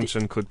think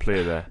Johnson could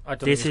play there? I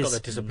don't think he's got the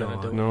discipline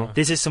to do it. No.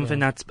 This is something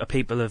that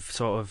people have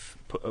sort of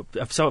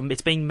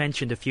it's been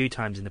mentioned a few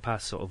times in the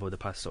past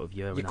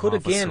year. You could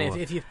again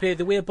if you've played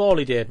the way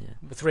Bally did,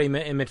 with three in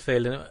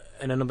midfield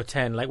and a number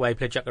 10, like where he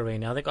played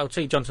Jackarini. I think I would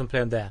see Johnson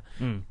playing there.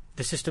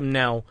 The system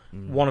now,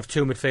 one of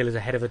two midfielders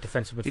ahead of a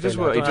defensive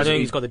midfielder. I don't think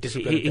he's got the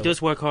discipline. He does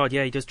work hard.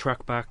 Yeah, he does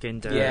track back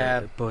and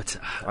but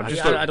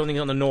I don't think he's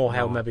on the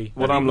know-how. Maybe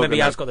he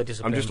has got the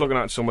discipline. I'm just looking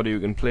at somebody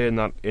who can play in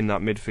that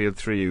midfield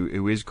three,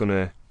 who is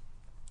going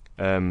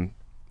to,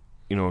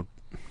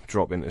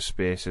 drop into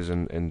spaces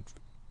and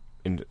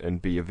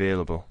be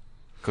available.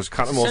 Because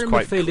Cattermore's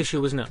quite midfield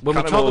issue, isn't it? When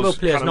we talk about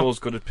players, Cattermore's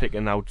good at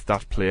picking out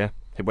that player.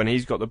 When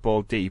he's got the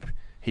ball deep,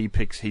 he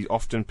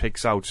often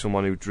picks out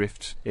someone who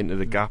drifts into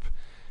the gap.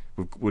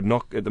 Would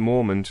not at the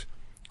moment.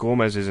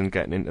 Gomez isn't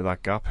getting into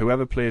that gap.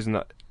 Whoever plays in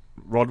that,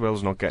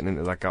 Rodwell's not getting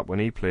into that gap when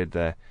he played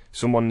there.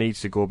 Someone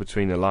needs to go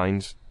between the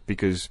lines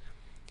because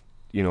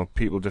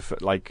people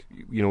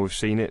we've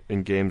seen it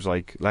in games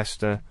like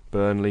Leicester,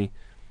 Burnley.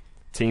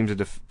 Teams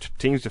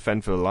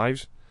defend for their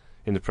lives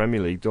in the Premier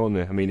League, don't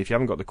they? I mean, if you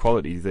haven't got the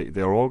quality,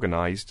 they're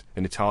organised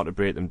and it's hard to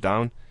break them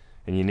down,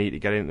 and you need to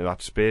get into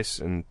that space.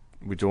 And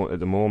we don't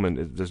at the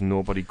moment. There's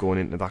nobody going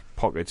into that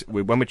pocket.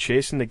 When we're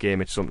chasing the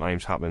game, it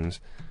sometimes happens.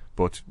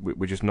 But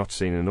we're just not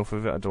seeing enough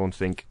of it, I don't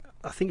think.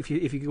 I think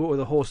if you go to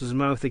the horse's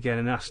mouth again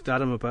and asked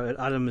Adam about it,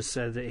 Adam has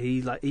said that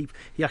he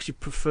actually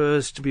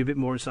prefers to be a bit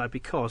more inside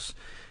because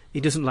he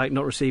doesn't like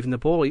not receiving the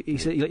ball. He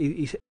said.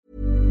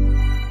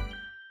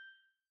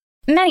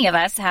 Many of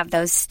us have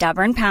those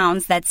stubborn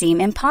pounds that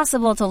seem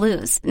impossible to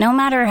lose, no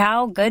matter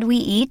how good we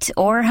eat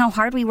or how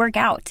hard we work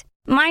out.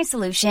 My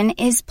solution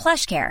is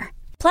PlushCare.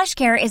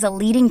 PlushCare is a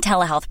leading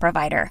telehealth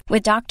provider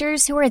with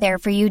doctors who are there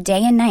for you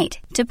day and night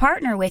to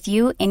partner with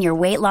you in your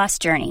weight loss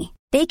journey.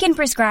 They can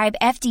prescribe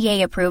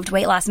FDA-approved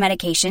weight loss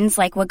medications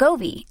like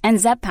Wegovy and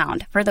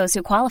Zepbound for those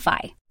who qualify.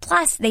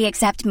 Plus, they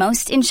accept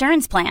most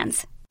insurance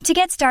plans. To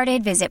get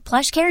started, visit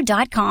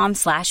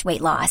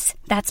plushcare.com/weightloss.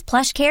 That's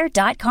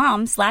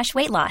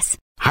plushcare.com/weightloss.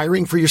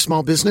 Hiring for your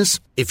small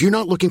business? If you're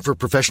not looking for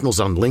professionals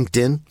on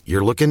LinkedIn,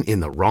 you're looking in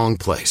the wrong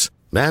place.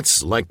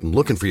 That's like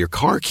looking for your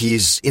car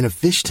keys in a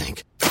fish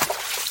tank.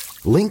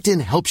 LinkedIn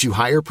helps you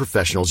hire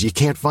professionals you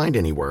can't find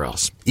anywhere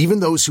else,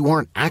 even those who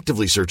aren't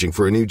actively searching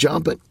for a new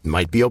job but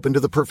might be open to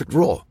the perfect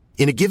role.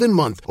 In a given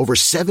month, over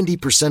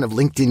 70% of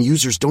LinkedIn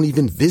users don't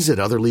even visit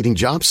other leading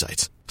job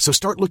sites. So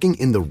start looking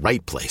in the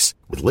right place.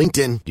 With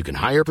LinkedIn, you can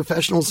hire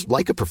professionals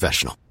like a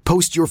professional.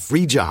 Post your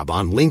free job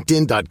on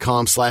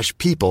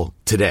linkedin.com/people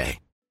today.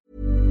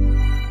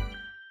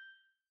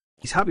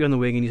 He's happy on the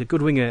wing and he's a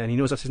good winger and he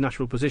knows that's his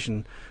natural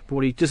position. But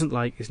what he doesn't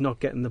like is not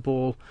getting the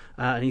ball.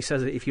 And he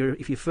says that if you're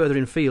further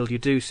in field, you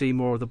do see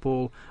more of the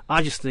ball.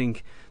 I just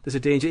think there's a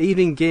danger.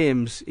 Even in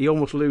games, he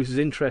almost loses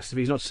interest if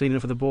he's not seeing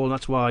enough of the ball. And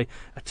that's why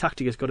a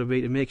tactic has got to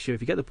be to make sure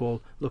if you get the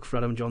ball, look for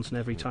Adam Johnson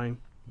every time.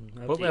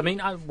 Well, I mean,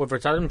 whether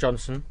it's Adam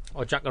Johnson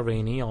or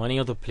Jackarini or any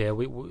other player,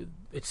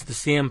 it's the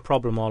same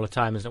problem all the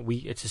time, isn't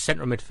it? It's a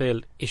centre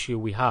midfield issue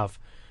we have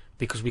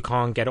because we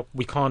can't get up,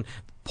 we can't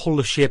pull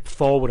the shape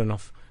forward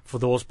enough for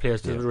those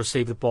players to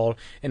receive the ball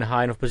in a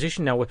high enough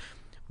position. Now,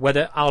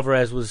 whether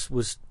Alvarez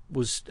was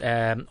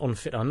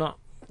unfit or not,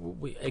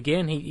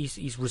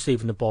 he's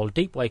receiving the ball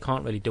deep where he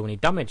can't really do any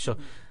damage. So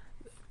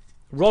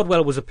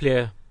Rodwell was a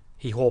player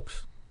he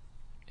hoped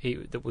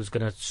that was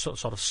going to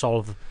sort of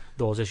solve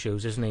those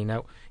issues, isn't he?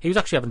 Now, he was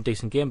actually having a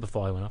decent game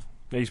before he went off.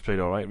 He's played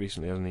alright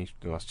recently, hasn't he,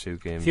 the last two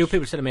games? A few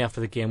people said to me after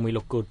the game, we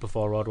looked good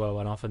before Rodwell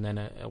went off, and then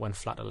it went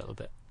flat a little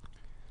bit.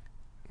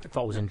 I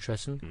thought it was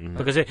interesting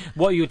because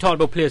what you were talking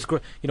about, players,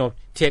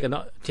 taking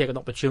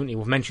opportunity.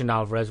 We've mentioned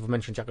Alvarez, we've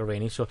mentioned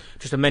Jackarini, so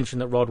just to mention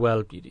that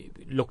Rodwell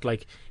looked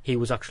like he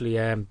was actually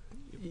grabbing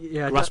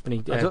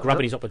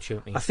his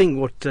opportunity. I think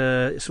what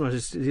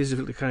sometimes is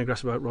difficult to kind of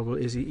grasp about Rodwell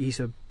is he's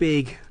a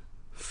big,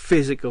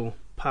 physical,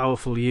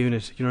 powerful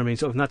unit. You know what I mean?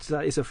 So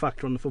that is a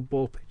factor on the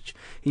football pitch.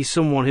 He's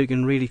someone who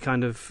can really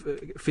kind of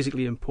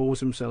physically impose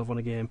himself on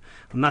a game,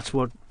 and that's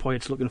what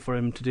Poyet's looking for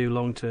him to do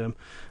long term.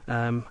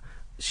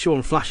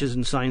 Showing flashes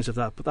and signs of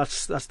that, but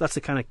that's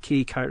the kind of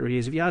key character he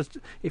is.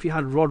 If you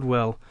had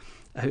Rodwell,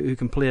 who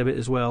can play a bit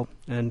as well,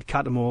 and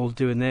Cattermole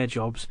doing their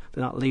jobs,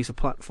 then that leaves a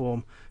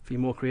platform for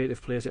your more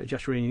creative players like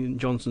Jackarini and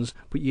Johnson's.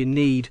 But you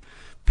need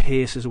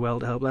pace as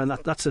well to help. And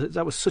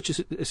that was such a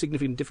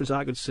significant difference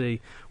I could see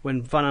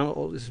when Van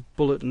Aanholt is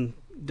bulleting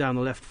down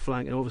the left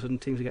flank, and all of a sudden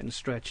teams are getting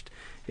stretched.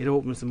 It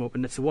opens them up,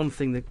 and it's the one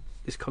thing that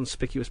is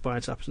conspicuous by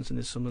its absence in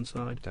this Sunderland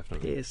side.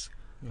 Definitely, pace.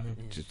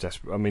 Just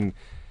desperate. I mean,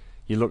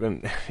 you look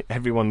at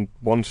everyone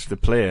wants the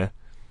player,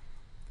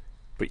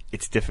 but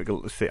it's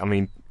difficult to think. I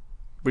mean,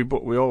 we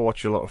all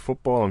watch a lot of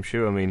football, I'm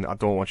sure. I mean, I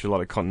don't watch a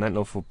lot of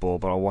continental football,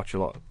 but I watch a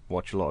lot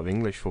of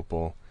English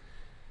football.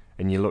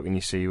 And you look and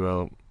you see,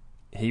 well,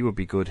 he would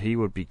be good,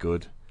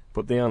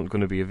 but they aren't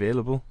going to be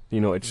available.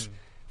 It's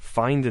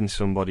finding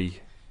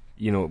somebody.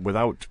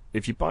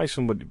 If you buy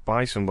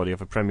somebody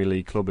off a Premier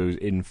League club who's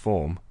in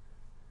form,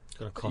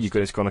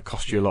 it's going to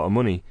cost you a lot of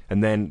money.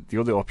 And then the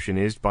other option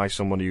is buy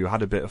somebody who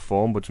had a bit of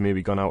form but's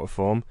maybe gone out of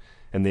form,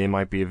 and they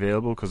might be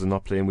available because they're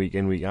not playing week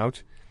in, week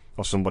out,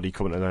 or somebody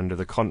coming to the end of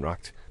the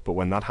contract. But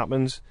when that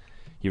happens,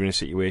 you're in a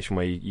situation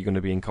where you're going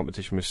to be in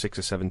competition with 6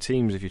 or 7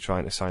 teams if you're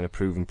trying to sign a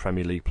proven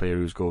Premier League player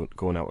who's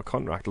going out of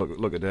contract.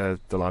 Look at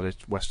the lad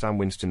at West Ham,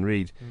 Winston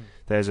Reid.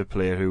 There's a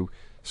player who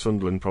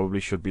Sunderland probably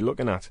should be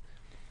looking at.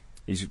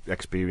 He's an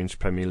experienced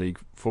Premier League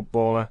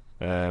footballer,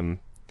 and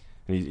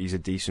he's a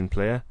decent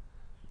player.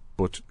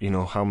 But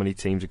how many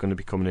teams are going to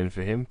be coming in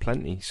for him?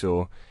 Plenty.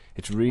 So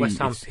it's really West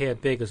Ham's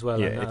paid big as well.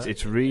 Yeah,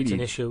 it's really it's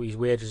an issue. His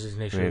wages is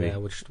an issue really, there,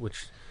 which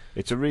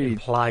it's a really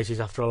implies he's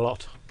after a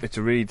lot. It's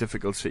a really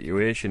difficult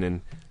situation,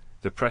 and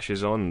the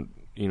pressure's on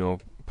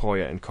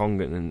Poyet and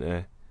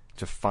Congdon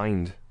to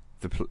find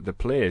the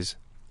players,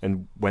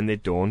 and when they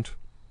don't,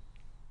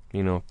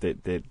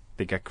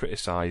 they get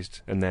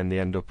criticised, and then they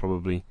end up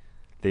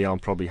they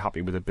aren't probably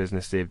happy with the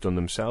business they've done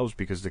themselves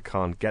because they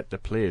can't get the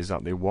players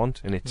that they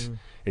want, and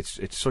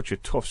it's such a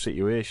tough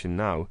situation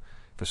now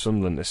for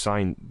Sunderland to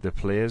sign the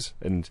players.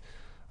 And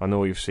I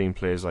know you've seen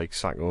players like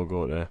Sacco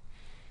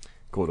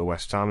go to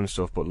West Ham and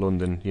stuff, but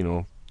London,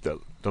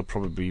 there'll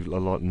probably be a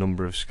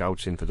number of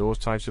scouts in for those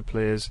types of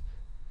players,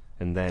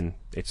 and then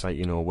it's like,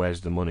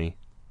 where's the money?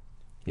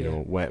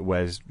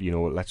 Where's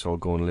let's all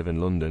go and live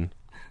in London.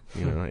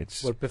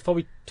 It's well, before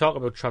we talk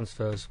about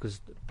transfers,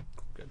 because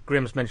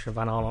Graham's mentioned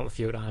Van Arnold a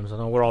few times. I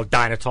know we're all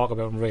dying to talk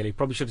about him, really.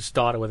 Probably should have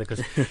started with it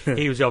because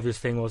he was the obvious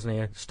thing, wasn't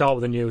he? Start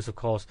with the news, of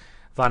course.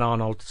 Van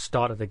Arnold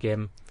started the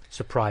game,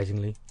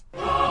 surprisingly.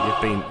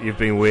 You've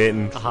been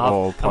waiting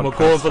all podcast, and we're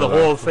going for the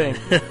whole thing.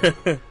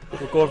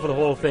 We're going for the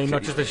whole thing,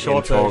 not just a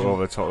short version. Talk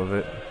over the top of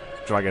it,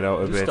 drag it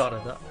out a bit.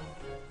 Started that.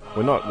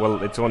 We're not.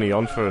 Well, it's only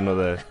on for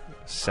another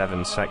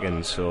 7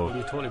 seconds, so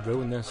you totally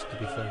ruined this, to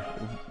be fair.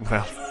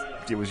 Well,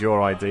 it was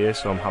your idea,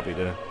 so I'm happy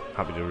to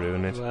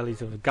ruin it. Well,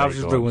 Gareth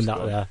just ruined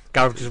that there.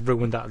 Gareth just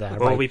ruined that there.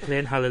 Well, right. are we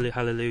playing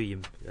Hallelujah?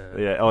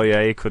 Yeah. Oh,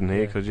 yeah. You couldn't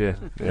hear, could you?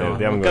 Yeah.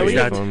 They haven't got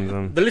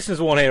earphones. The listeners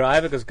won't hear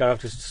either because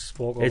Gareth just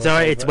spoke. It's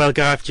alright. Well,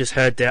 Gareth just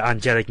heard the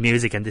angelic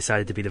music and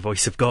decided to be the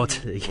voice of God.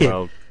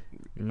 Well,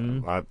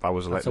 I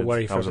was elected.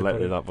 I was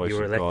elected that voice. You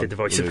were of elected God, the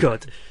voice of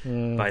God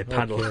by a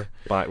panel. Okay.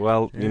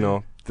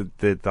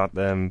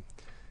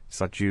 It's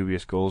that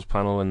dubious goals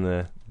panel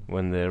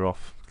when they're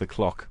off the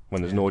clock,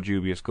 when there's no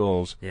dubious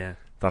goals. Yeah.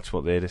 That's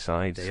what they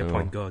decide. They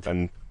appoint God.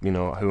 And, who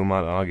am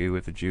I to argue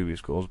with the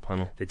dubious goals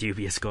panel? The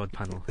dubious God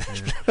panel.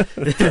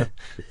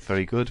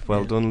 Very good.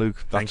 Well done,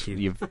 Luke. Thank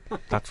you.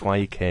 That's why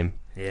you came.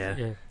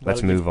 Yeah.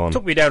 Let's move on.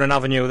 Took me down an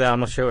avenue there. I'm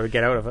not sure how to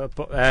get out of it.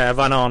 But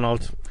Van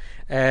Arnold.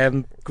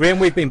 Graham,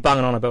 we've been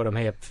banging on about him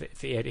here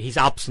for his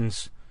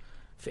absence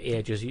for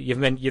ages.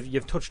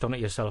 You've touched on it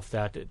yourself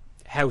there,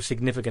 how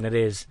significant it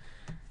is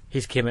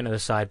he's came into the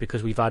side,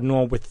 because we've had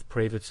no width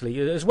previously,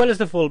 as well as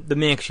the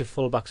makeshift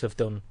fullbacks have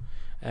done.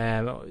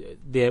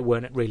 They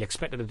weren't really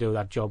expected to do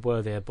that job,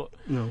 were they? But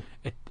no,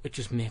 it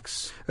just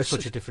makes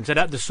such a difference.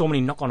 There's so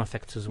many knock-on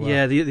effects as well.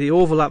 Yeah, the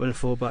overlapping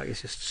fullback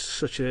is just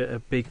such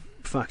a big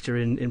factor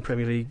in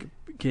Premier League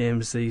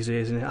games these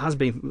days, and it has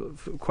been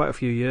for quite a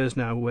few years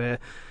now, where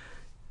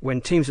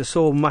when teams are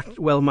so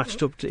well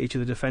matched up to each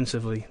other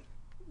defensively,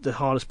 the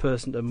hardest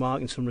person to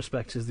mark in some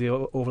respects is the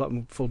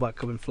overlapping fullback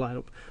coming flying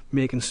up,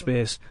 making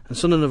space. And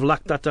Sunderland have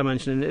lacked that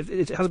dimension, and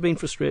it has been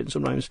frustrating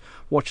sometimes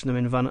watching them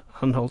in Van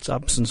Aanholt's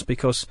absence,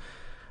 because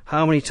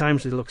how many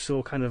times they look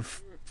so kind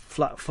of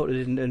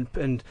flat-footed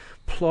and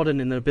plodding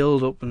in their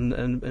build-up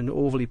and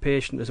overly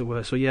patient, as it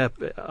were. So yeah,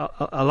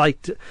 I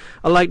liked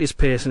his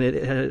pace, and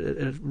it had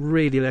a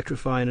really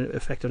electrifying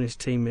effect on his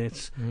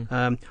teammates.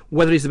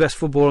 Whether he's the best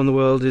footballer in the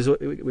world is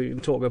what we can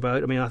talk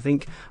about. I mean, I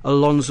think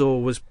Alonso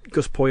was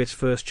Gus Poyet's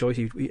first choice.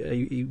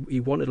 He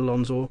wanted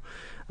Alonso.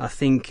 I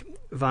think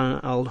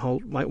Van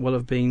Aanholt might well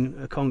have been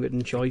a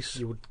Congdon choice.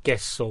 You would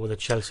guess so, with the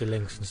Chelsea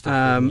links and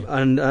stuff.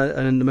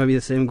 And maybe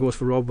the same goes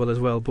for Rodwell as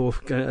well.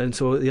 Both, and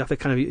so you have that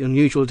kind of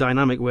unusual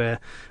dynamic where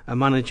a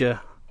manager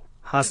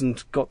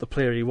hasn't got the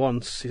player he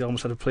wants. He's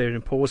almost had a player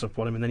impose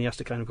upon him, and then he has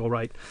to kind of go,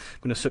 right, I'm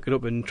going to suck it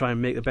up and try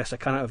and make the best I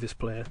can out of this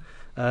player.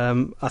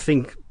 I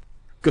think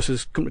Gus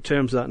has come to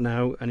terms with that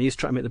now, and he's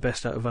trying to make the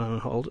best out of Van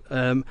Aanholt.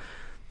 There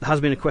has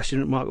been a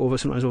question mark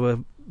sometimes over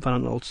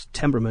Van Aanholt's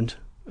temperament.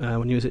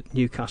 When he was at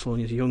Newcastle and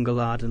he was a younger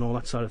lad and all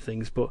that side of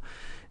things, but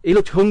he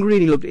looked hungry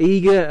and he looked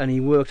eager and he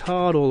worked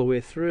hard all the way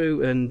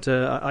through, and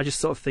I just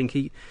sort of think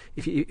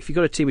if you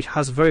got a team which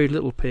has very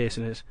little pace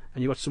in it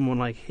and you've got someone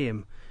like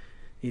him,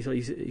 he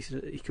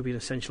could be an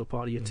essential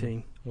part of your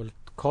team. Well,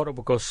 caught up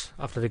with Gus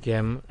after the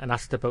game and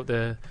asked about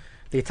the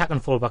attacking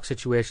fullback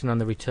situation and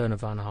the return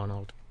of Van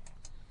Aanholt.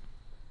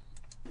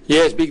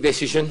 Yeah, it's a big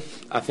decision.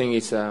 I think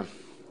it's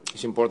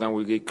important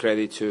we give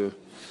credit to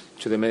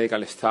the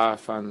medical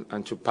staff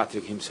and to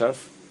Patrick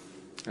himself.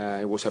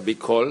 It was a big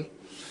call.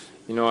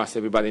 As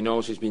everybody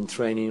knows, he's been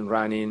training,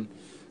 running,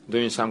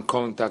 doing some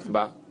contact,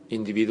 but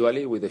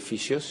individually with the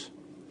physios.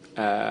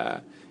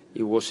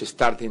 He was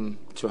starting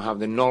to have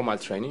the normal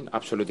training,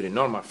 absolutely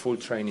normal, full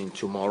training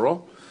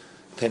tomorrow,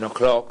 10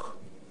 o'clock.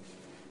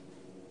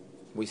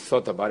 We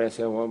thought about it. I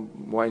said, well,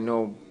 why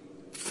no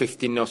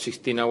 15 or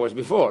 16 hours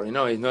before? It's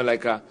not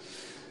like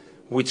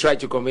we tried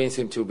to convince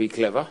him to be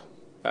clever.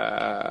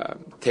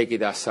 Take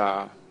it as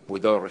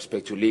with all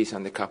respect to Leeds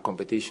and the cup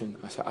competition,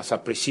 as a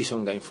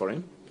pre-season game for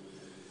him.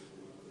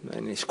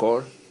 and he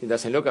score. It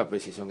doesn't look a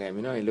pre-season game,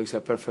 you know. It looks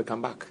a perfect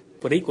comeback.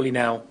 But equally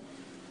now,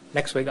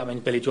 next week, that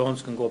means Billy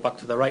Jones can go back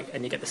to the right,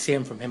 and you get the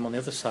same from him on the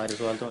other side as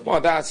well, don't you?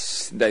 Well,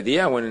 that's the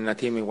idea when a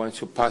team wants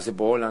to pass the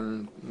ball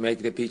and make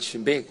the pitch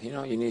big. You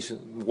know, you need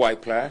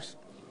wide players.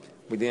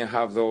 We didn't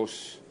have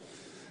those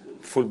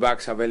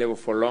fullbacks available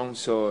for long,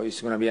 so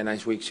it's going to be a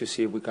nice week to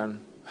see if we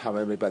can have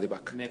everybody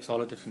back. It makes all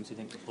the difference, you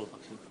think, the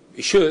fullbacks?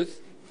 It should.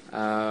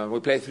 We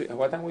play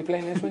what time we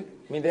play next week?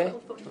 Midday?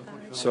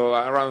 So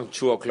around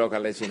 2 o'clock,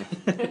 I'll let you know.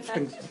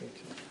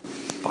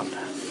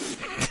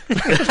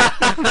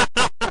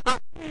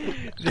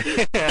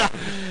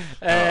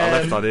 I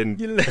left that in.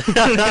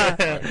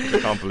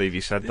 Can't believe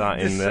you said that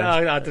in there.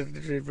 I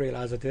didn't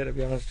realise I did, to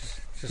be honest.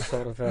 Just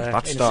sort of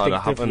that started to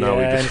happen now.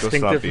 We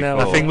discussed that before.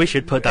 I think we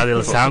should put that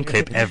little sound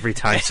clip every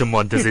time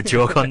someone does a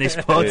joke on this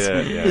pod.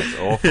 Yeah, it's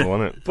awful,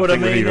 isn't it? But I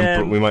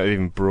think we might have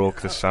even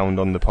broke the sound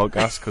on the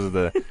podcast because of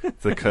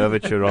the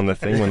curvature on the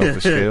thing went off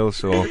the scale.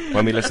 So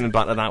when we listen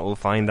back to that, we'll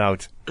find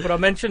out. But I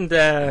mentioned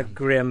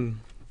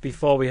Graham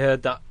before we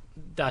heard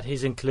that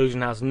his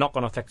inclusion has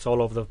knock-on effects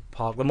all over the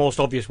park. The most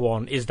obvious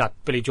one is that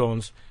Billy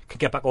Jones can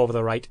get back over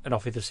the right and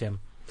offer the same.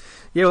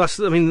 Yeah, well,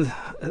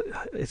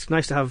 it's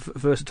nice to have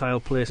versatile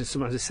players. It's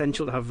sometimes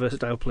essential to have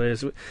versatile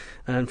players,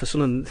 and for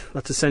Sunderland,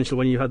 that's essential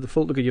when you have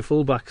look at your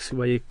fullbacks,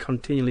 where you're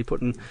continually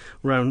putting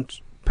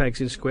round pegs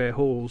in square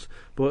holes.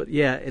 But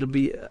yeah, it'll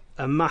be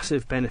a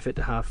massive benefit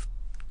to have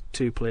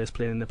two players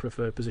playing in their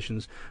preferred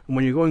positions. And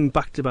when you're going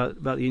back to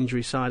about the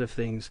injury side of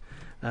things,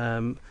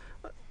 I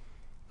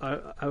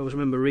always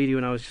remember reading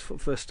when I was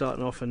first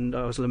starting off, and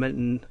I was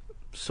lamenting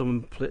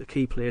some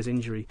key players'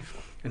 injury.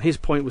 And his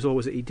point was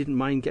always that he didn't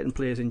mind getting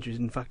players injured.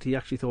 In fact, he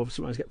actually thought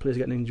sometimes players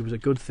getting injured was a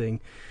good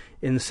thing,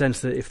 in the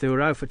sense that if they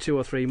were out for 2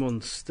 or 3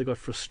 months, they got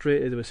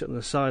frustrated, they were sitting on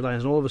the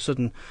sidelines, and all of a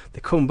sudden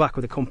they come back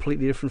with a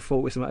completely different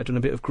focus. They might have done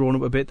a bit of grown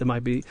up a bit, they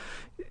might be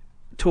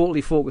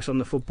totally focused on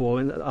the football.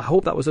 And I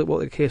hope that was what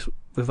the case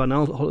with Van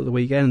Aanholt at the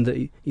weekend,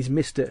 that he's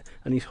missed it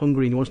and he's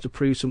hungry and he wants to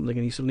prove something,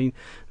 and he suddenly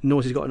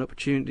knows he's got an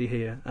opportunity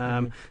here.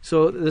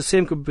 So the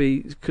same could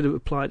have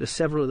applied to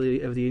several of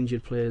the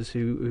injured players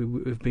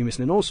who have been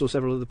missing, and also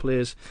several of the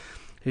players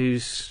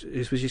whose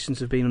positions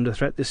have been under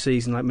threat this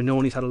season. Like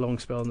Minoni's had a long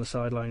spell on the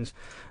sidelines,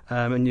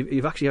 and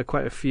you've actually had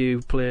quite a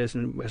few players.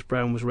 And Wes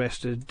Brown was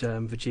rested.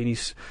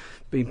 Virgini's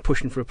been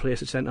pushing for a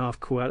place at centre half.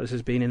 Coates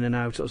has been in and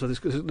out. So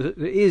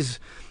there is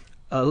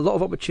a lot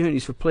of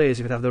opportunities for players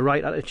if they have the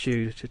right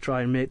attitude to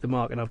try and make the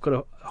mark. And I've got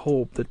to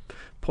hope that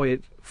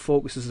Poyet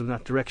focuses in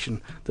that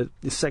direction, that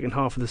the second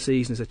half of the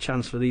season is a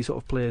chance for these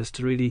sort of players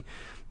to really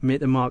make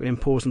the mark and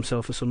impose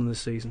themselves for Sunderland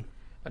this season.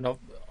 And I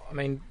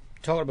mean,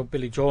 talking about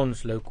Billy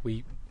Jones, Luke,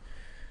 we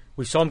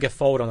saw him get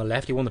forward on the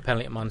left. He won the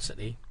penalty at Man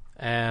City,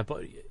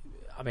 but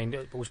I mean,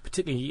 it was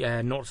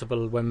particularly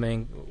noticeable when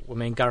me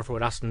and Gareth were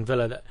at Aston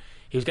Villa that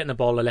he was getting the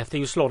ball on the left.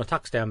 He was slowing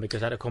attacks down because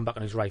he had to come back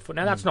on his right foot.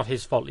 Now that's not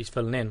his fault; he's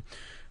filling in.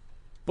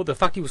 But the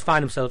fact he was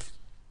finding himself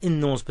in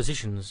those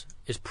positions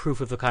is proof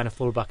of the kind of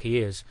fullback he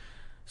is.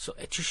 So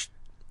it just,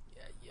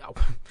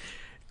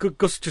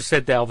 Gus just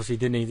said there, obviously,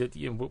 didn't he?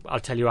 That I'll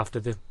tell you at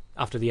the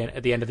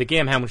end of the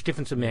game how much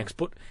difference it makes.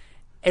 But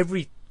if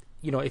you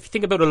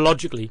think about it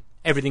logically,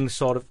 everything's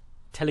sort of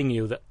telling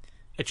you that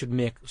it should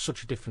make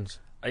such a difference.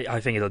 I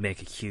think it'll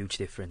make a huge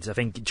difference. I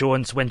think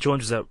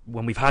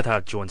when we've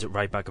had Jones at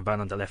right back and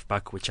Van on the left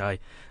back, which I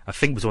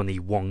think was only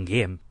one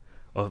game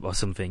or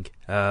something.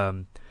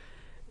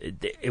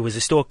 It was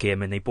a Stoke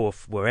game, and they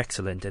both were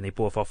excellent, and they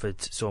both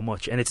offered so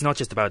much. And it's not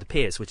just about the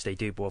pace, which they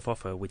do both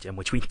offer,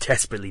 which we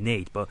desperately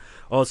need, but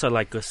also,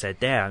 like Gus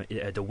said there,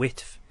 the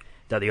width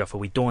that they offer.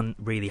 We don't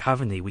really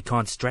have any. We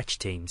can't stretch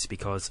teams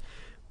because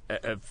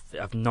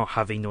of not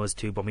having those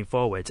two bombing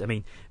forwards. I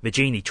mean,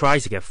 Virginie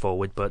tries to get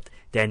forward, but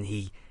then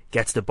he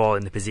gets the ball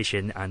in the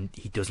position and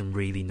he doesn't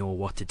really know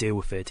what to do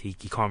with it. He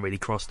can't really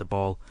cross the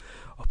ball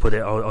or put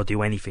it or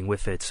do anything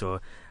with it.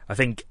 So I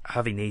think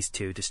having these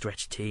two to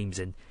stretch teams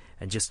and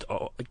just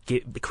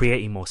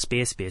creating more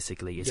space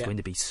basically is going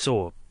to be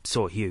so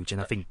huge, and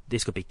I think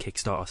this could be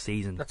kickstart our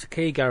season. That's a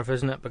key, Gareth,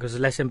 isn't it? Because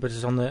there's less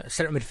impetus on the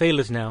centre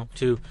midfielders now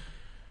to,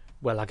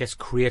 well, I guess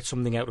create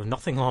something out of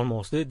nothing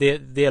almost.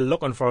 They're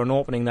looking for an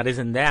opening that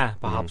isn't there,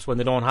 perhaps, when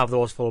they don't have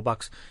those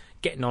fullbacks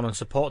getting on and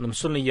supporting them.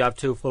 Suddenly you have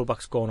two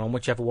fullbacks going on,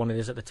 whichever one it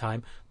is at the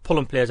time,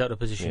 pulling players out of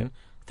position. Yeah.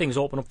 Things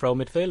open up for our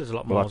midfielders a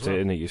lot more. Well, that's it,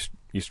 isn't it?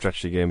 You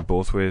stretch the game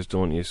both ways,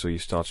 don't you? So you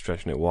start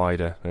stretching it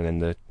wider, and then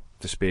the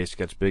space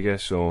gets bigger.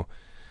 So,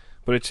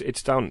 but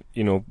it's down.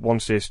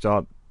 Once they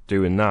start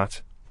doing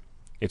that,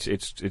 it's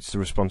the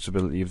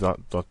responsibility of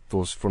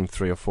those front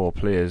 3 or 4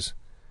 players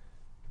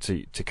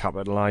to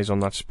capitalise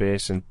on that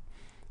space and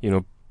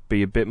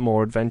be a bit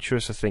more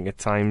adventurous. I think at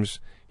times,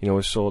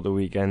 we saw at the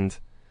weekend,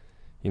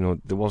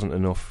 there wasn't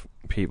enough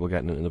people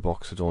getting into the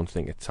box. I don't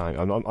think at times.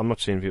 I'm not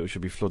saying people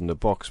should be flooding the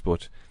box,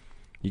 but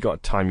you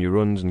got to time your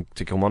runs and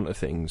to come onto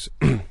things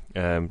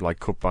like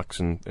cutbacks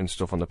and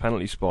stuff on the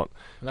penalty spot.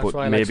 And that's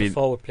why I like the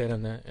forward playing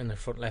in the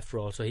front left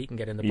role, so he can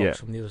get in the box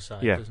from the other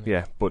side. Doesn't he?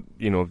 But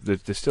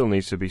there still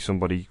needs to be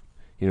somebody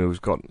who's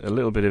got a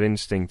little bit of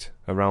instinct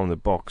around the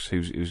box,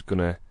 who's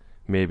gonna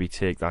maybe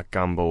take that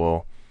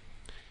gamble,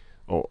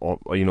 or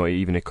you know,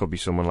 even it could be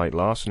someone like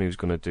Larson who's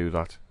going to do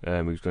that,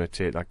 who's going to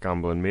take that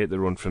gamble and make the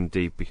run from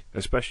deep,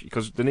 especially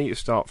because they need to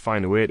start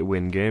find a way to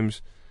win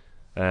games.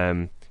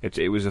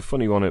 It was a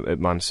funny one at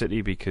Man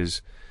City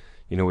because,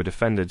 you know, we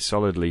defended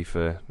solidly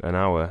for an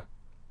hour,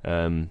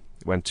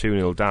 went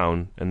 2-0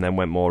 down, and then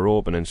went more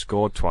open and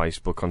scored twice,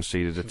 but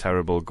conceded a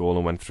terrible goal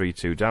and went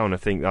 3-2 down. I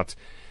think that,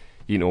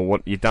 you know,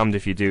 what you're damned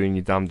if you do and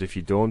you're damned if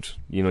you don't.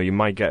 You know, you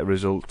might get a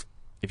result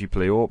if you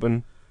play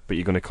open, but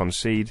you're going to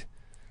concede.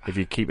 If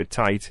you keep it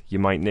tight, you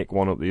might nick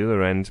one up the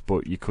other end,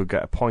 but you could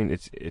get a point.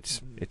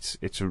 It's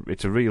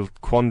a real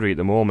quandary at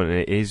the moment, and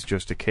it is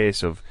just a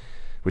case of,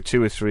 with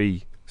 2 or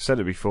 3, said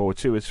it before, with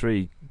 2 or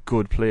 3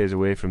 good players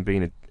away from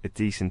being a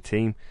decent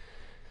team,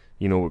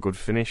 you know, a good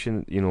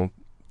finishing, you know,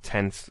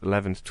 10th,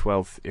 11th,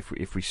 12th,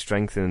 if we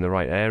strengthen in the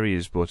right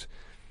areas. But,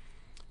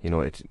 you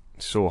know, it's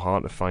so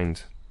hard to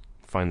find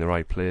the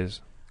right players.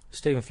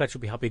 Stephen Fletcher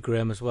will be happy,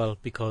 Graham, as well,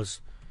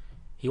 because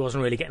he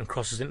wasn't really getting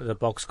crosses into the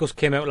box. Gus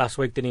came out last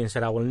week, didn't he, and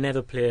said, I will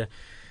never play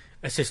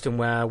a system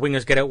where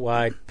wingers get out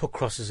wide, put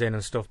crosses in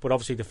and stuff. But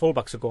obviously the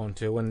fullbacks are going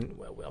to, and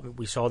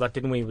we saw that,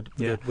 didn't we, with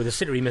the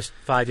City he missed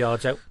 5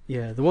 yards out.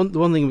 Yeah, the one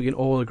thing we can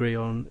all agree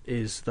on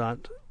is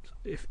that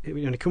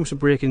when it comes to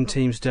breaking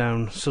teams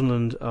down,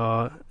 Sunderland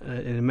are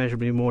an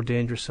immeasurably more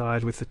dangerous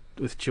side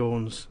with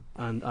Jones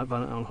and Van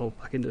Aanholt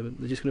back into them.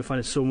 They're just going to find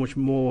it so much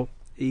more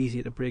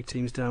easier to break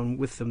teams down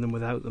with them than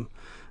without them.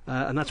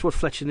 And that's what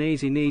Fletcher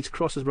needs. He needs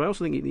crosses, but I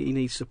also think he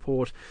needs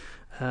support.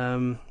 I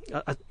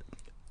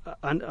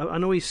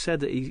know he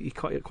said that he's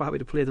quite happy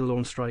to play the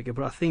lone striker,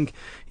 but I think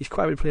he's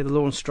quite happy to play the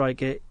lone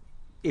striker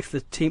if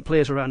the team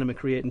players around him are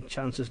creating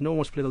chances. No one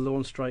wants to play the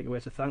lone striker where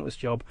it's a thankless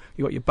job.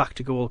 You got your back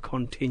to goal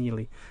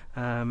continually,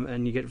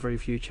 and you get very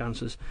few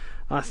chances.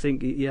 I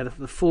think,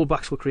 the full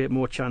backs will create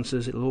more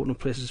chances. It'll open up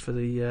places for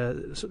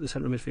the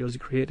central midfielders, the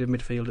creative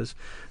midfielders.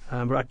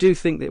 But I do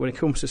think that when it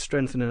comes to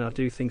strengthening, I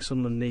do think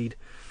Sunderland need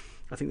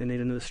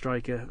another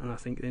striker, and I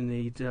think they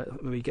need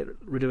maybe get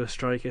rid of a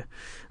striker,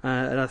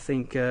 and I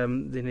think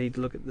they need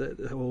to look at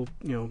the whole,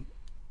 you know,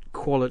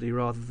 quality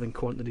rather than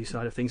quantity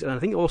side of things. And I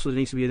think also there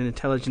needs to be an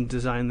intelligent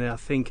design there. I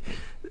think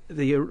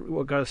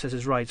what Gareth says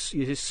is right.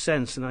 You just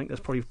sense, and I think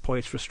that's probably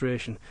Poyet's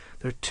frustration,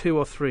 there are 2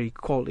 or 3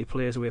 quality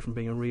players away from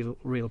being a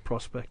real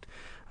prospect,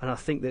 and I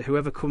think that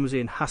whoever comes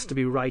in has to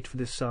be right for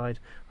this side.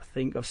 I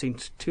think I've seen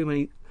too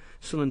many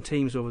Sunderland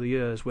teams over the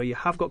years where you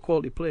have got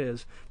quality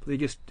players, but they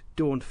just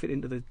don't fit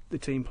into the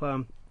team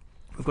plan.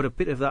 We've got a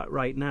bit of that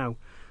right now.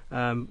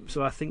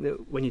 So I think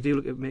that when you do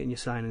look at making your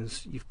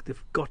signings,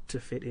 they've got to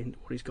fit in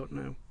what he's got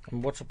now.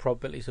 And what's the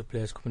probabilities of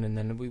players coming in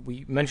then?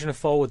 We mentioned a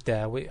forward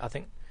there. I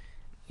think,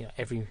 you know,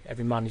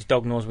 every man his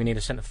dog knows we need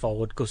a centre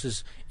forward. Gus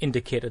has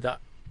indicated that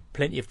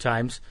plenty of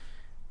times.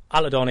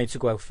 Alador needs to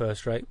go out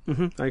first, right?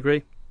 I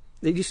agree.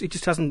 He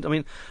just hasn't. I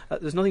mean,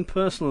 there's nothing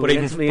personal. But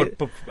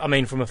I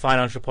mean, from a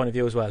financial point of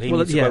view as well, he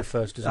needs to go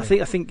first. Doesn't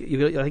he? I think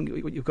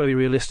you've got to be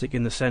realistic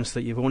in the sense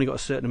that you've only got a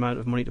certain amount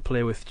of money to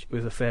play with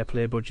a fair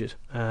play budget,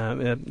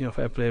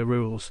 fair play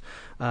rules.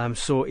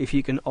 So if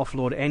you can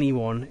offload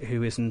anyone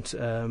who isn't,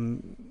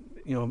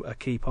 a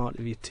key part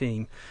of your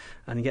team,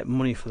 and you get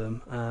money for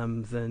them,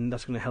 then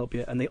that's going to help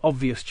you. And the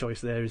obvious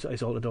choice there is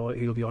Altidore.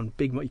 He'll be on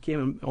big money. He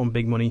came on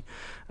big money.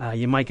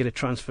 You might get a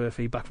transfer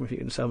fee back from if you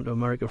can sell him to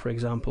America, for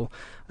example.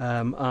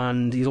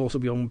 And he'll also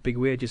be on big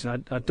wages.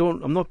 And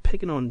I'm not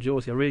picking on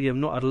Josie. I really am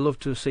not. I'd love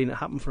to have seen it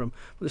happen for him.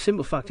 But the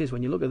simple fact is,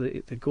 when you look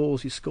at the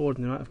goals he's scored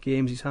and the amount of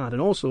games he's had,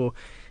 and also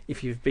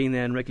if you've been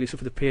there and regularly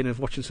suffered the pain of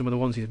watching some of the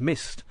ones he's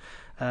missed,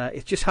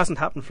 it just hasn't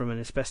happened for him, and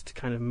it's best to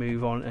kind of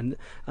move on.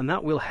 And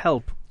that will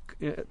help.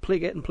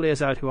 Getting players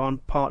out who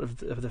aren't part of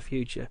the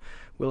future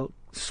will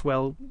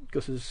swell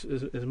Gus's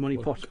money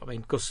pot. I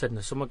mean, Gus said in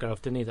the summer,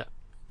 Gareth, didn't he, that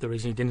the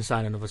reason he didn't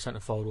sign another centre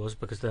forward was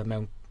because the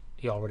amount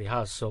he already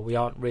has. So we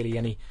aren't really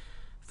any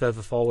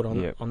further forward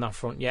on that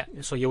front yet.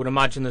 So you would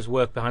imagine there's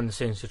work behind the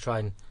scenes to try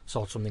and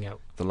sort something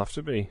out. There'll have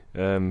to be.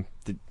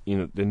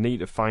 They need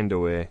to find a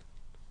way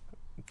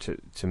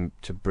to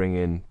bring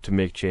in, to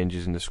make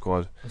changes in the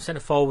squad. And centre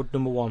forward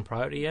number 1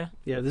 priority, yeah.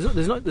 Yeah,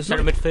 there's not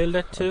centre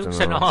midfielder 2,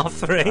 centre half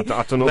 3. I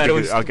don't know.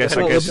 I guess.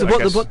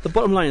 The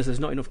bottom line is there's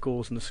not enough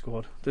goals in the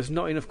squad. There's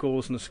not enough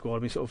goals in the squad. I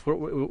mean, sort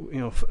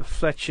of,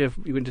 Fletcher.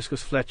 We can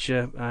discuss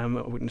Fletcher.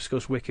 We can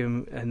discuss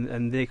Wickham,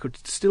 and they could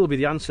still be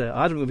the answer.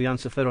 I don't know the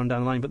answer further on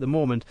down the line, but at the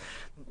moment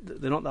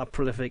they're not that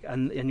prolific,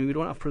 and we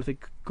don't have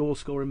prolific goal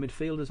scoring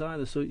midfielders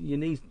either. So you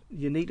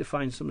need to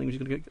find something which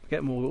is going to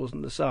get more goals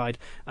on the side,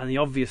 and the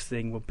obvious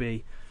thing would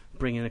be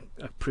bringing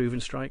a proven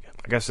striker.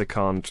 I guess they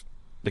can't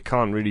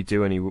really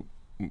do any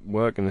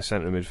work in the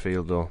centre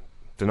midfield, though.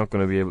 They're not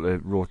going to be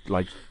able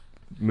to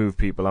move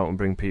people out and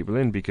bring people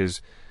in,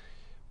 because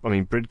I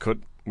mean,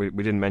 Bridcut, we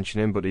didn't mention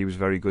him, but he was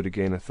very good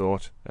again, I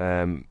thought,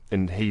 and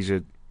he's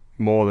a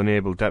more than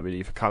able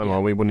deputy for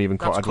Catamar. We wouldn't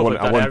even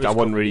I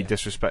wouldn't really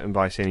disrespect him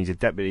by saying he's a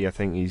deputy. I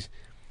think he's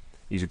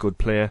a good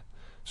player.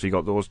 So you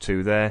got those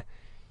 2 there.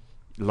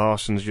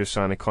 Larson's just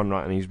signed a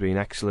contract and he's been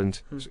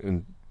excellent.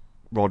 And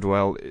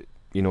Rodwell,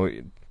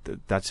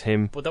 that's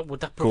him. But would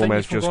that prevent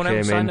you from going out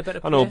and signing a better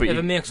player? I know,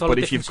 but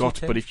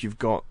if you've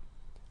got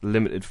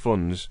limited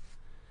funds,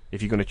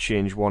 if you're going to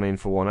change one in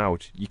for one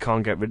out, you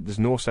can't get rid. There's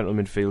no central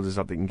midfielders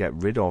that they can get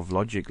rid of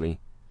logically.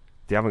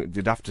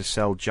 They'd have to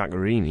sell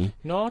Giaccherini.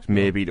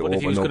 Maybe to open up. But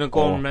if he was going to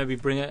go and maybe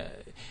bring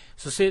it.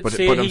 But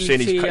I'm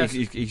saying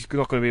he's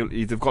not going to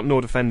be. They've got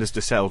no defenders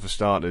to sell for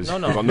starters. They've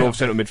got no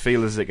central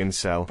midfielders they can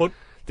sell. But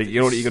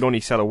you could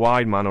only sell a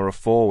wide man or a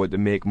forward to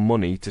make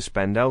money to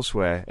spend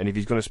elsewhere. And if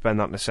he's going to spend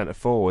that in a centre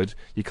forward,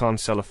 you can't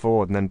sell a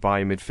forward and then buy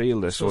a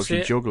midfielder. So if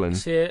you're juggling,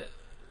 say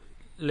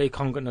Lee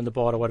Congdon on the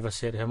board or whatever,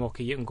 say to him,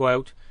 okay, you can go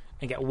out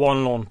and get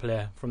one loan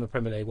player from the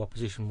Premier League. What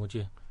position would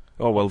you?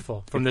 Oh well,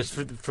 from the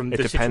situation.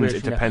 It depends on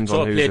who's available.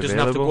 So a player doesn't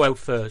have to go out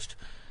first.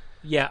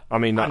 Yeah, I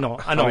know.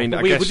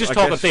 We're just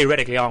talking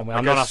theoretically, aren't we?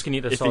 I'm not asking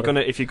you to. If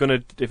you're gonna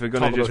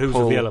just who's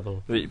pull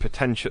available,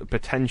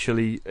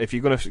 potentially, if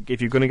you're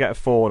gonna get a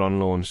forward on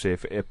loan, say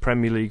a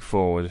Premier League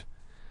forward,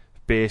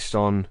 based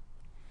on,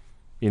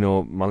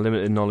 my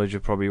limited knowledge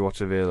of probably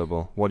what's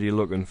available. What are you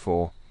looking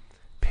for?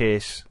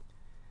 Pace,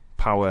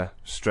 power,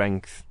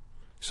 strength.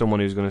 Someone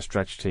who's going to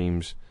stretch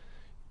teams.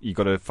 You've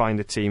got to find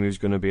a team who's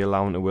going to be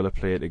allowing to will a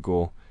player to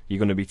go. You're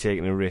going to be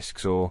taking a risk,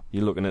 so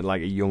you're looking at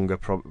like a younger,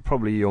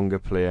 probably a younger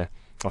player,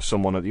 or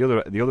someone at the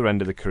other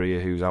end of the career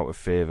who's out of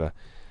favour.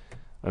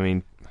 I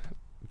mean,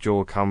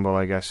 Joel Campbell,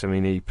 I guess. I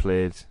mean, he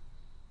played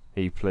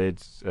in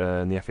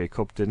the FA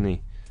Cup, didn't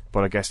he?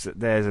 But I guess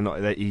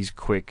that he's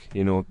quick.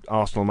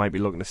 Arsenal might be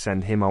looking to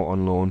send him out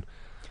on loan.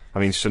 I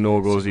mean,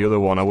 Sonogo's the other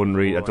one. I don't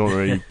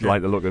really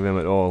like the look of him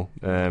at all.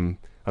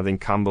 I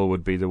think Campbell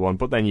would be the one,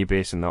 but then you're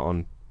basing that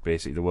on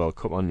basically the World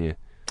Cup, aren't you?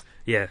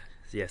 Yeah.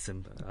 Yes,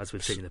 and as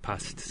we've seen in the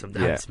past,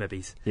 sometimes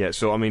maybe. Yeah,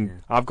 so I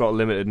mean, I've got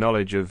limited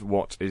knowledge of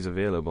what is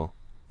available,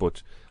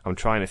 but I'm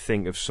trying to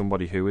think of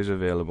somebody who is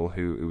available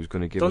who's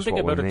going to give us what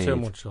we need. Don't think about it too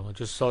much, though.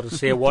 Just sort of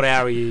say what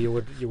area you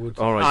would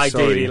all right,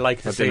 ideally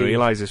like to see. I didn't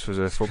realise this was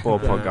a football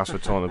podcast. We're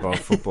talking about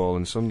football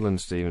in Sunderland,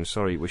 Stephen.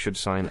 Sorry, we should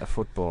sign a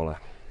footballer.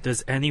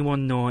 Does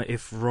anyone know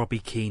if Robbie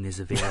Keane is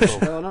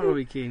available? No, not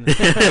Robbie Keane.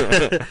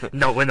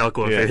 No, we're not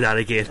going through that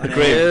again.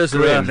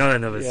 Graham,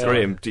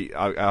 Graham,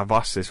 I've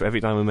asked this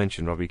every time we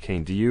mention Robbie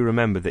Keane. Do you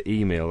remember the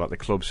email that the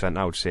club sent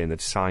out saying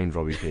they'd signed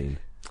Robbie Keane?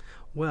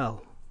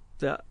 Well,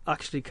 they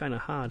actually kind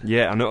of had.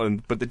 Yeah, I know,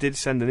 but they did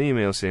send an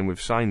email saying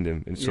we've signed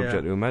him and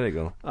subject to a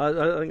medical. I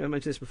think I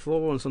mentioned this before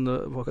once on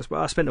the podcast, but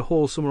I spent a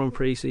whole summer on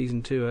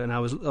pre-season tour, and I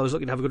was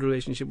looking to have a good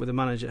relationship with the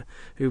manager,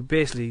 who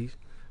basically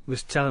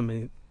was telling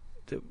me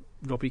that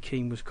Robbie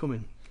Keane was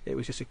coming. It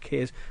was just a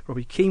case.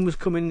 Robbie Keane was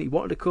coming. He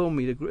wanted to come.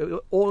 We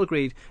all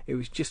agreed. It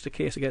was just a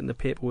case of getting the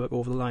paperwork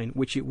over the line,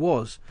 which it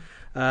was.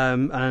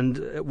 And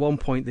at one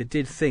point, they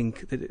did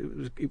think that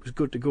it was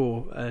good to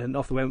go, and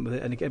off they went with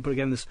it. And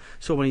again, there's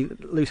so many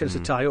loose ends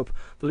to tie up.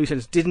 The loose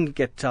ends didn't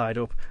get tied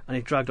up, and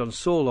it dragged on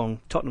so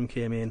long. Tottenham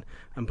came in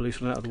and blew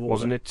something out of the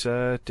water. Wasn't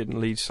it? Didn't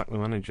Leeds sack the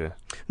manager?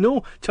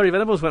 No, Terry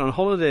Venables went on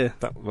holiday.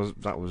 That was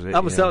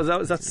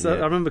it. That's I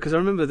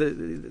remember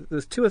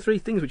there's two or three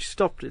things which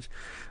stopped it,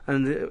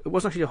 and it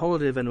wasn't actually a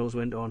holiday Venables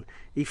went on.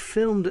 He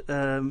filmed.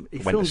 Went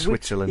to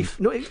Switzerland.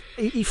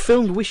 He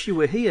filmed "Wish You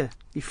Were Here."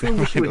 He filmed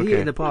 "Wish You Were Here"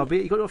 in the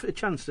Barbados. He got off a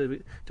chance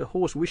to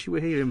host "Wish You Were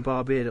Here" in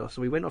Barbados,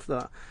 so he went off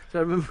that. So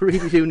I remember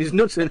really doing his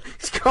nuts, and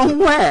he's gone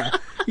where?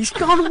 He's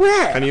gone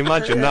where? Can you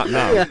imagine that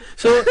now? Yeah.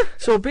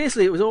 So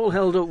basically, it was all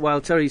held up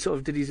while Terry sort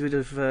of did his bit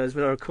of, as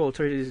I recall,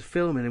 Terry did his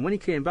filming, and when he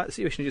came back, the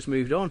situation just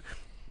moved on.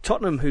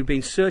 Tottenham, who'd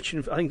been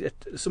searching for, I think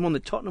someone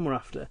that Tottenham were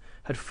after,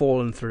 had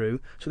fallen through,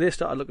 so they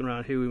started looking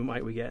around who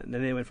might we get, and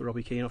then they went for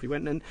Robbie Keane. Off he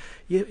went, and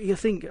you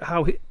think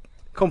how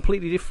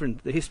completely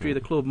different the history of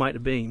the club might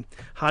have been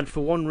had, for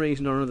one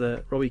reason or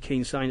another, Robbie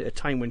Keane signed at a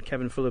time when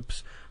Kevin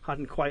Phillips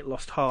hadn't quite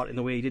lost heart in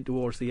the way he did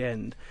towards the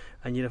end,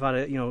 and you'd have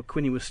had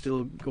Quinny was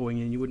still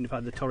going, and you wouldn't have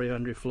had the Torre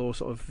Andre Flo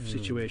sort of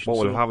situation. What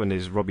would have happened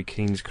is Robbie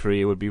Keane's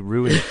career would be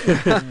ruined.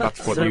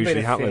 That's what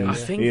usually happens. I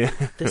think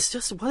there's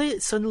just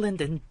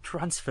Sunderland and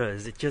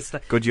transfers. It just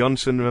like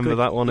Johnson, remember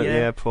that one at the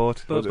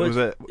airport? Was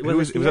it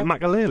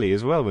Makaleli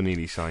as well when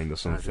he signed or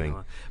something?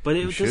 But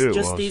it was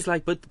just these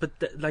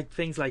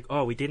things like,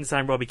 oh, we didn't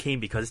sign Robbie Keane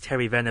because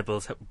Terry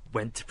Venables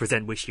went to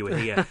present "Wish You Were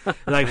Here."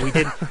 Like we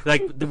did,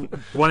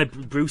 one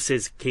of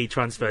Bruce's key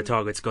transfer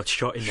targets got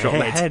shot in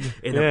the head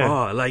in a bar.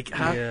 Like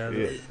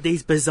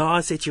these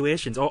bizarre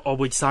situations, or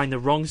we'd sign the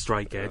wrong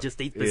striker. Just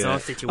these bizarre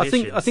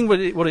situations. I think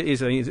what it is,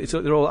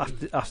 they're all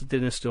after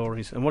dinner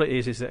stories, and what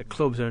it is that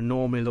clubs are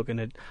normally looking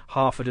at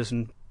half a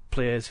dozen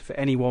players for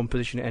any one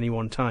position at any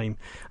one time,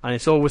 and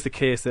it's always the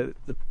case that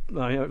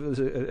there was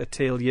a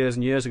tale years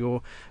and years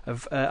ago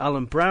of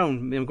Alan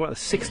Brown. I'm going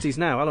to the 60s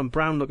now. Alan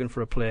Brown looking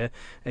for a player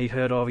he'd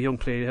heard of, a young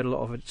player he'd heard a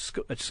lot of at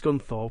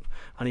Scunthorpe,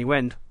 and he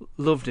went,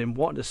 loved him,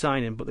 wanted to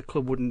sign him, but the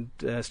club wouldn't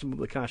stump up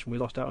the cash, and we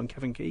lost out on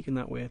Kevin Keegan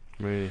that way.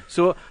 Really?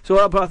 So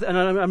I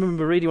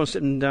remember Reedy once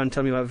sitting down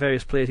telling me about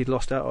various players he'd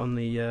lost out on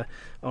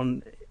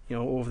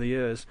over the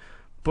years.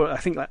 But I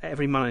think that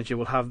every manager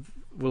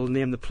will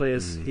name the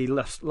players he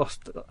lost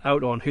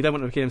out on, who then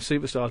went and became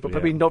superstars, but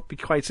probably not be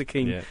quite so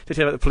keen to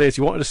tell about the players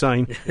he wanted to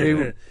sign,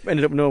 who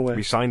ended up nowhere.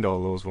 We signed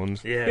all those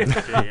ones. Yeah,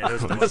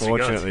 those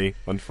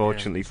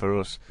Unfortunately for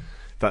us.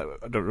 I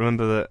don't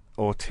remember the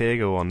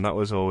Ortega one. That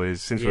was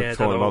always, since we're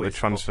talking about the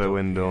transfer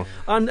window.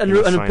 And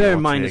bear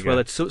in mind as well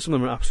that some of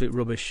them are absolute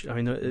rubbish. I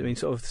mean,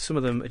 sort of some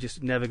of them are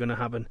just never going to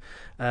happen,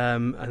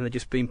 and they're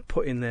just being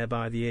put in there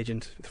by the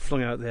agent,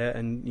 flung out there,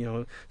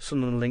 and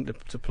some of them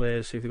linked to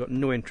players who they've got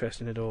no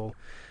interest in at all.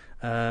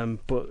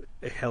 But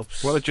it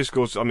helps. Well, it just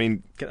goes. I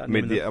mean,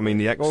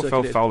 the Echo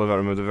fell foul of, I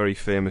remember the very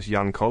famous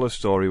Jan Koller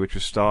story, which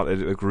was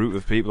started a group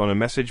of people on a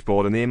message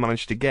board, and they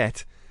managed to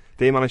get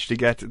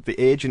the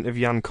agent of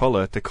Jan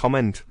Koller to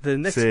comment,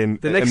 saying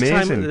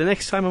amazing. The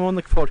next time I'm on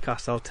the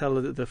podcast, I'll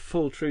tell the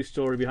full true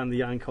story behind the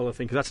Jan Koller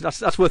thing, because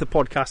that's worth a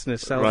podcast in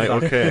itself. Right,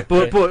 okay.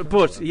 But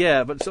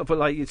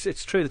like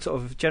it's true that, sort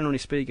of generally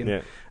speaking,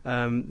 there's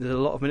a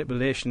lot of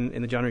manipulation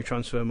in the January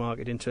transfer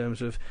market in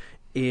terms of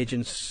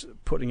agents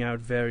putting out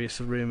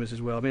various rumours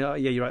as well. I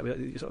mean, you're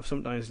right. Sort of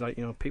sometimes,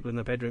 people in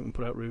their bedroom can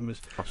put out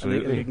rumours,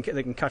 absolutely, and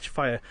they can catch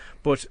fire.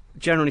 But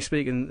generally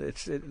speaking,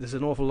 there's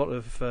an awful lot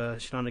of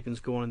shenanigans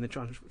going on in the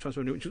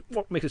transfer, which is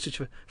what makes it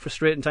such a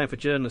frustrating time for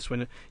journalists,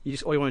 when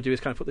all you want to do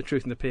is kind of put the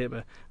truth in the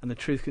paper, and the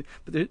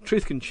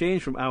truth can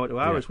change from hour to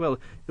hour as well.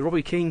 The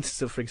Robbie Keane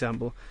stuff, for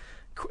example.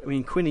 I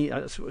mean, Quinny.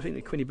 I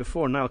think Quinny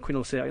before, and now Quinn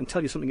will say, "I can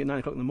tell you something at 9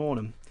 o'clock in the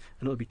morning,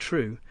 and it'll be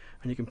true,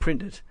 and you can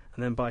print it."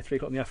 And then by 3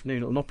 o'clock in the afternoon,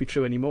 it'll not be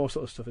true anymore,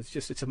 sort of stuff.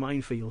 It's a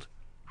minefield.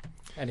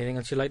 Anything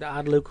else you'd like to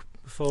add, Luke,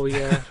 before we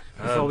wind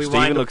up?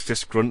 Stephen looks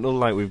disgruntled,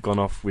 like we've gone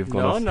off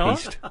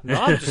pist.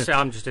 No,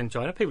 I'm just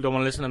enjoying it. People don't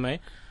want to listen to me.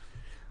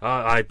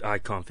 I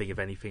can't think of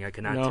anything I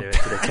can add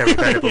to the Terry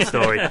Venable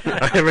story.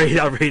 I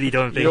really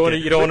don't think.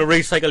 You don't want to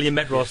recycle your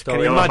Metro story.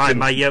 Can you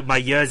imagine my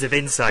years of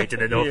insight in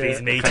the North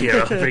East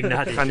media? I'll bring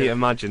that. Can you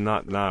imagine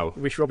that now?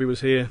 Wish Robbie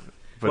was here.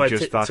 But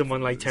just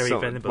someone like Terry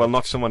Venable. Well,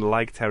 not someone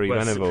like Terry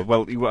Venable.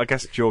 Well, I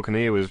guess Joe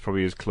Kinnear was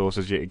probably as close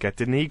as you could get.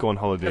 Didn't he go on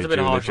holiday during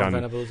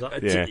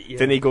the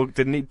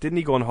Didn't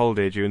he go on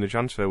holiday during the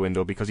transfer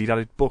window because he'd had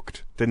it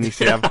booked? Didn't he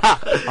say,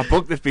 I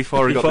booked it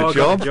before he got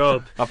the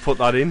job. I put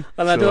that in.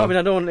 And I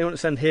don't want to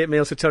send hate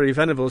mails to Terry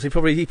Venables. He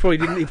probably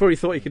didn't. He probably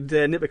thought he could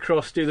nip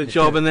across, do the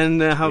job, and then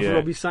have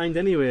Robbie signed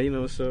anyway.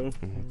 So.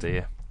 Oh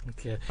dear.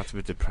 Okay. That's a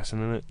bit depressing,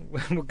 isn't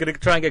it? We're going to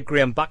try and get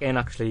Graham back in,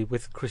 actually,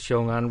 with Chris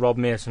Young and Rob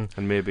Mason.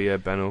 And maybe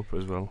Ben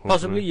Oprah as well. Hopefully.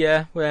 Possibly,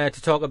 yeah.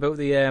 To talk about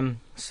the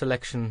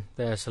selection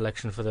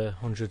for the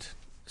 100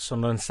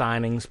 Sunderland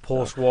signings,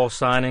 post-war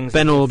signings.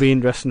 Ben will be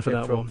interesting for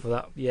that one. For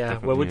that, yeah.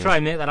 Definitely, well, we'll try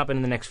and make that happen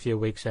in the next few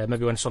weeks.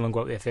 Maybe when Sunderland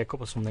go out the FA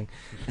Cup or something.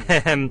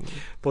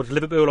 But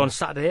Liverpool on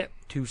Saturday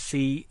to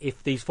see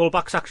if these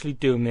fullbacks actually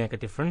do make a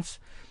difference.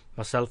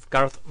 Myself,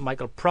 Gareth,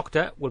 Michael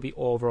Proctor will be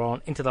over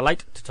on Into the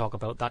Light to talk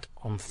about that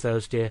on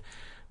Thursday.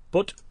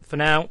 But for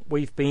now,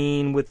 we've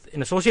been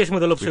in association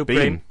with the Love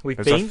Supreme.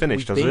 Has that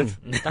finished, has it?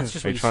 That's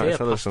just what you say,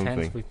 past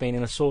tense. We've been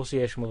in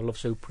association with the Love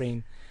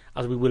Supreme,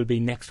 as we will be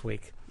next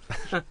week.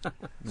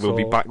 We'll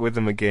be back with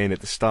them again at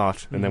the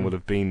start, and then we'll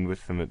have been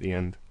with them at the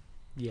end.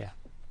 Yeah,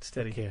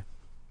 steady here.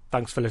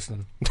 Thanks for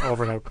listening.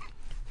 Over and out.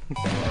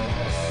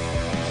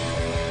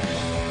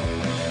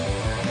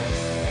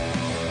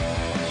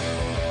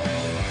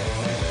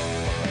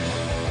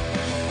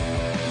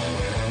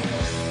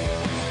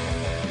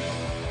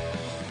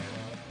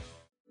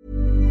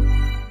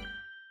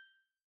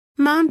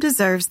 Mom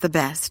deserves the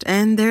best,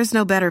 and there's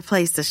no better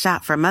place to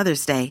shop for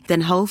Mother's Day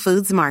than Whole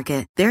Foods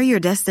Market. They're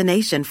your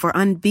destination for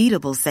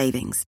unbeatable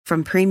savings,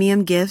 from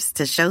premium gifts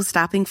to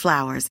show-stopping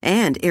flowers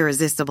and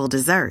irresistible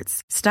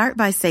desserts. Start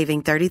by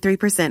saving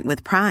 33%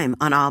 with Prime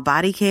on all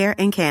body care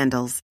and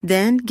candles.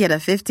 Then get a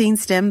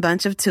 15-stem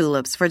bunch of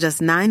tulips for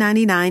just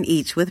 $9.99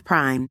 each with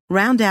Prime.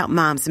 Round out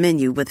Mom's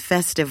menu with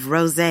festive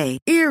rosé,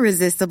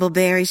 irresistible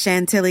berry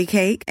chantilly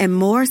cake, and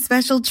more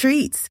special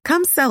treats.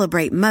 Come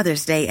celebrate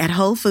Mother's Day at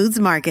Whole Foods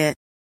Market.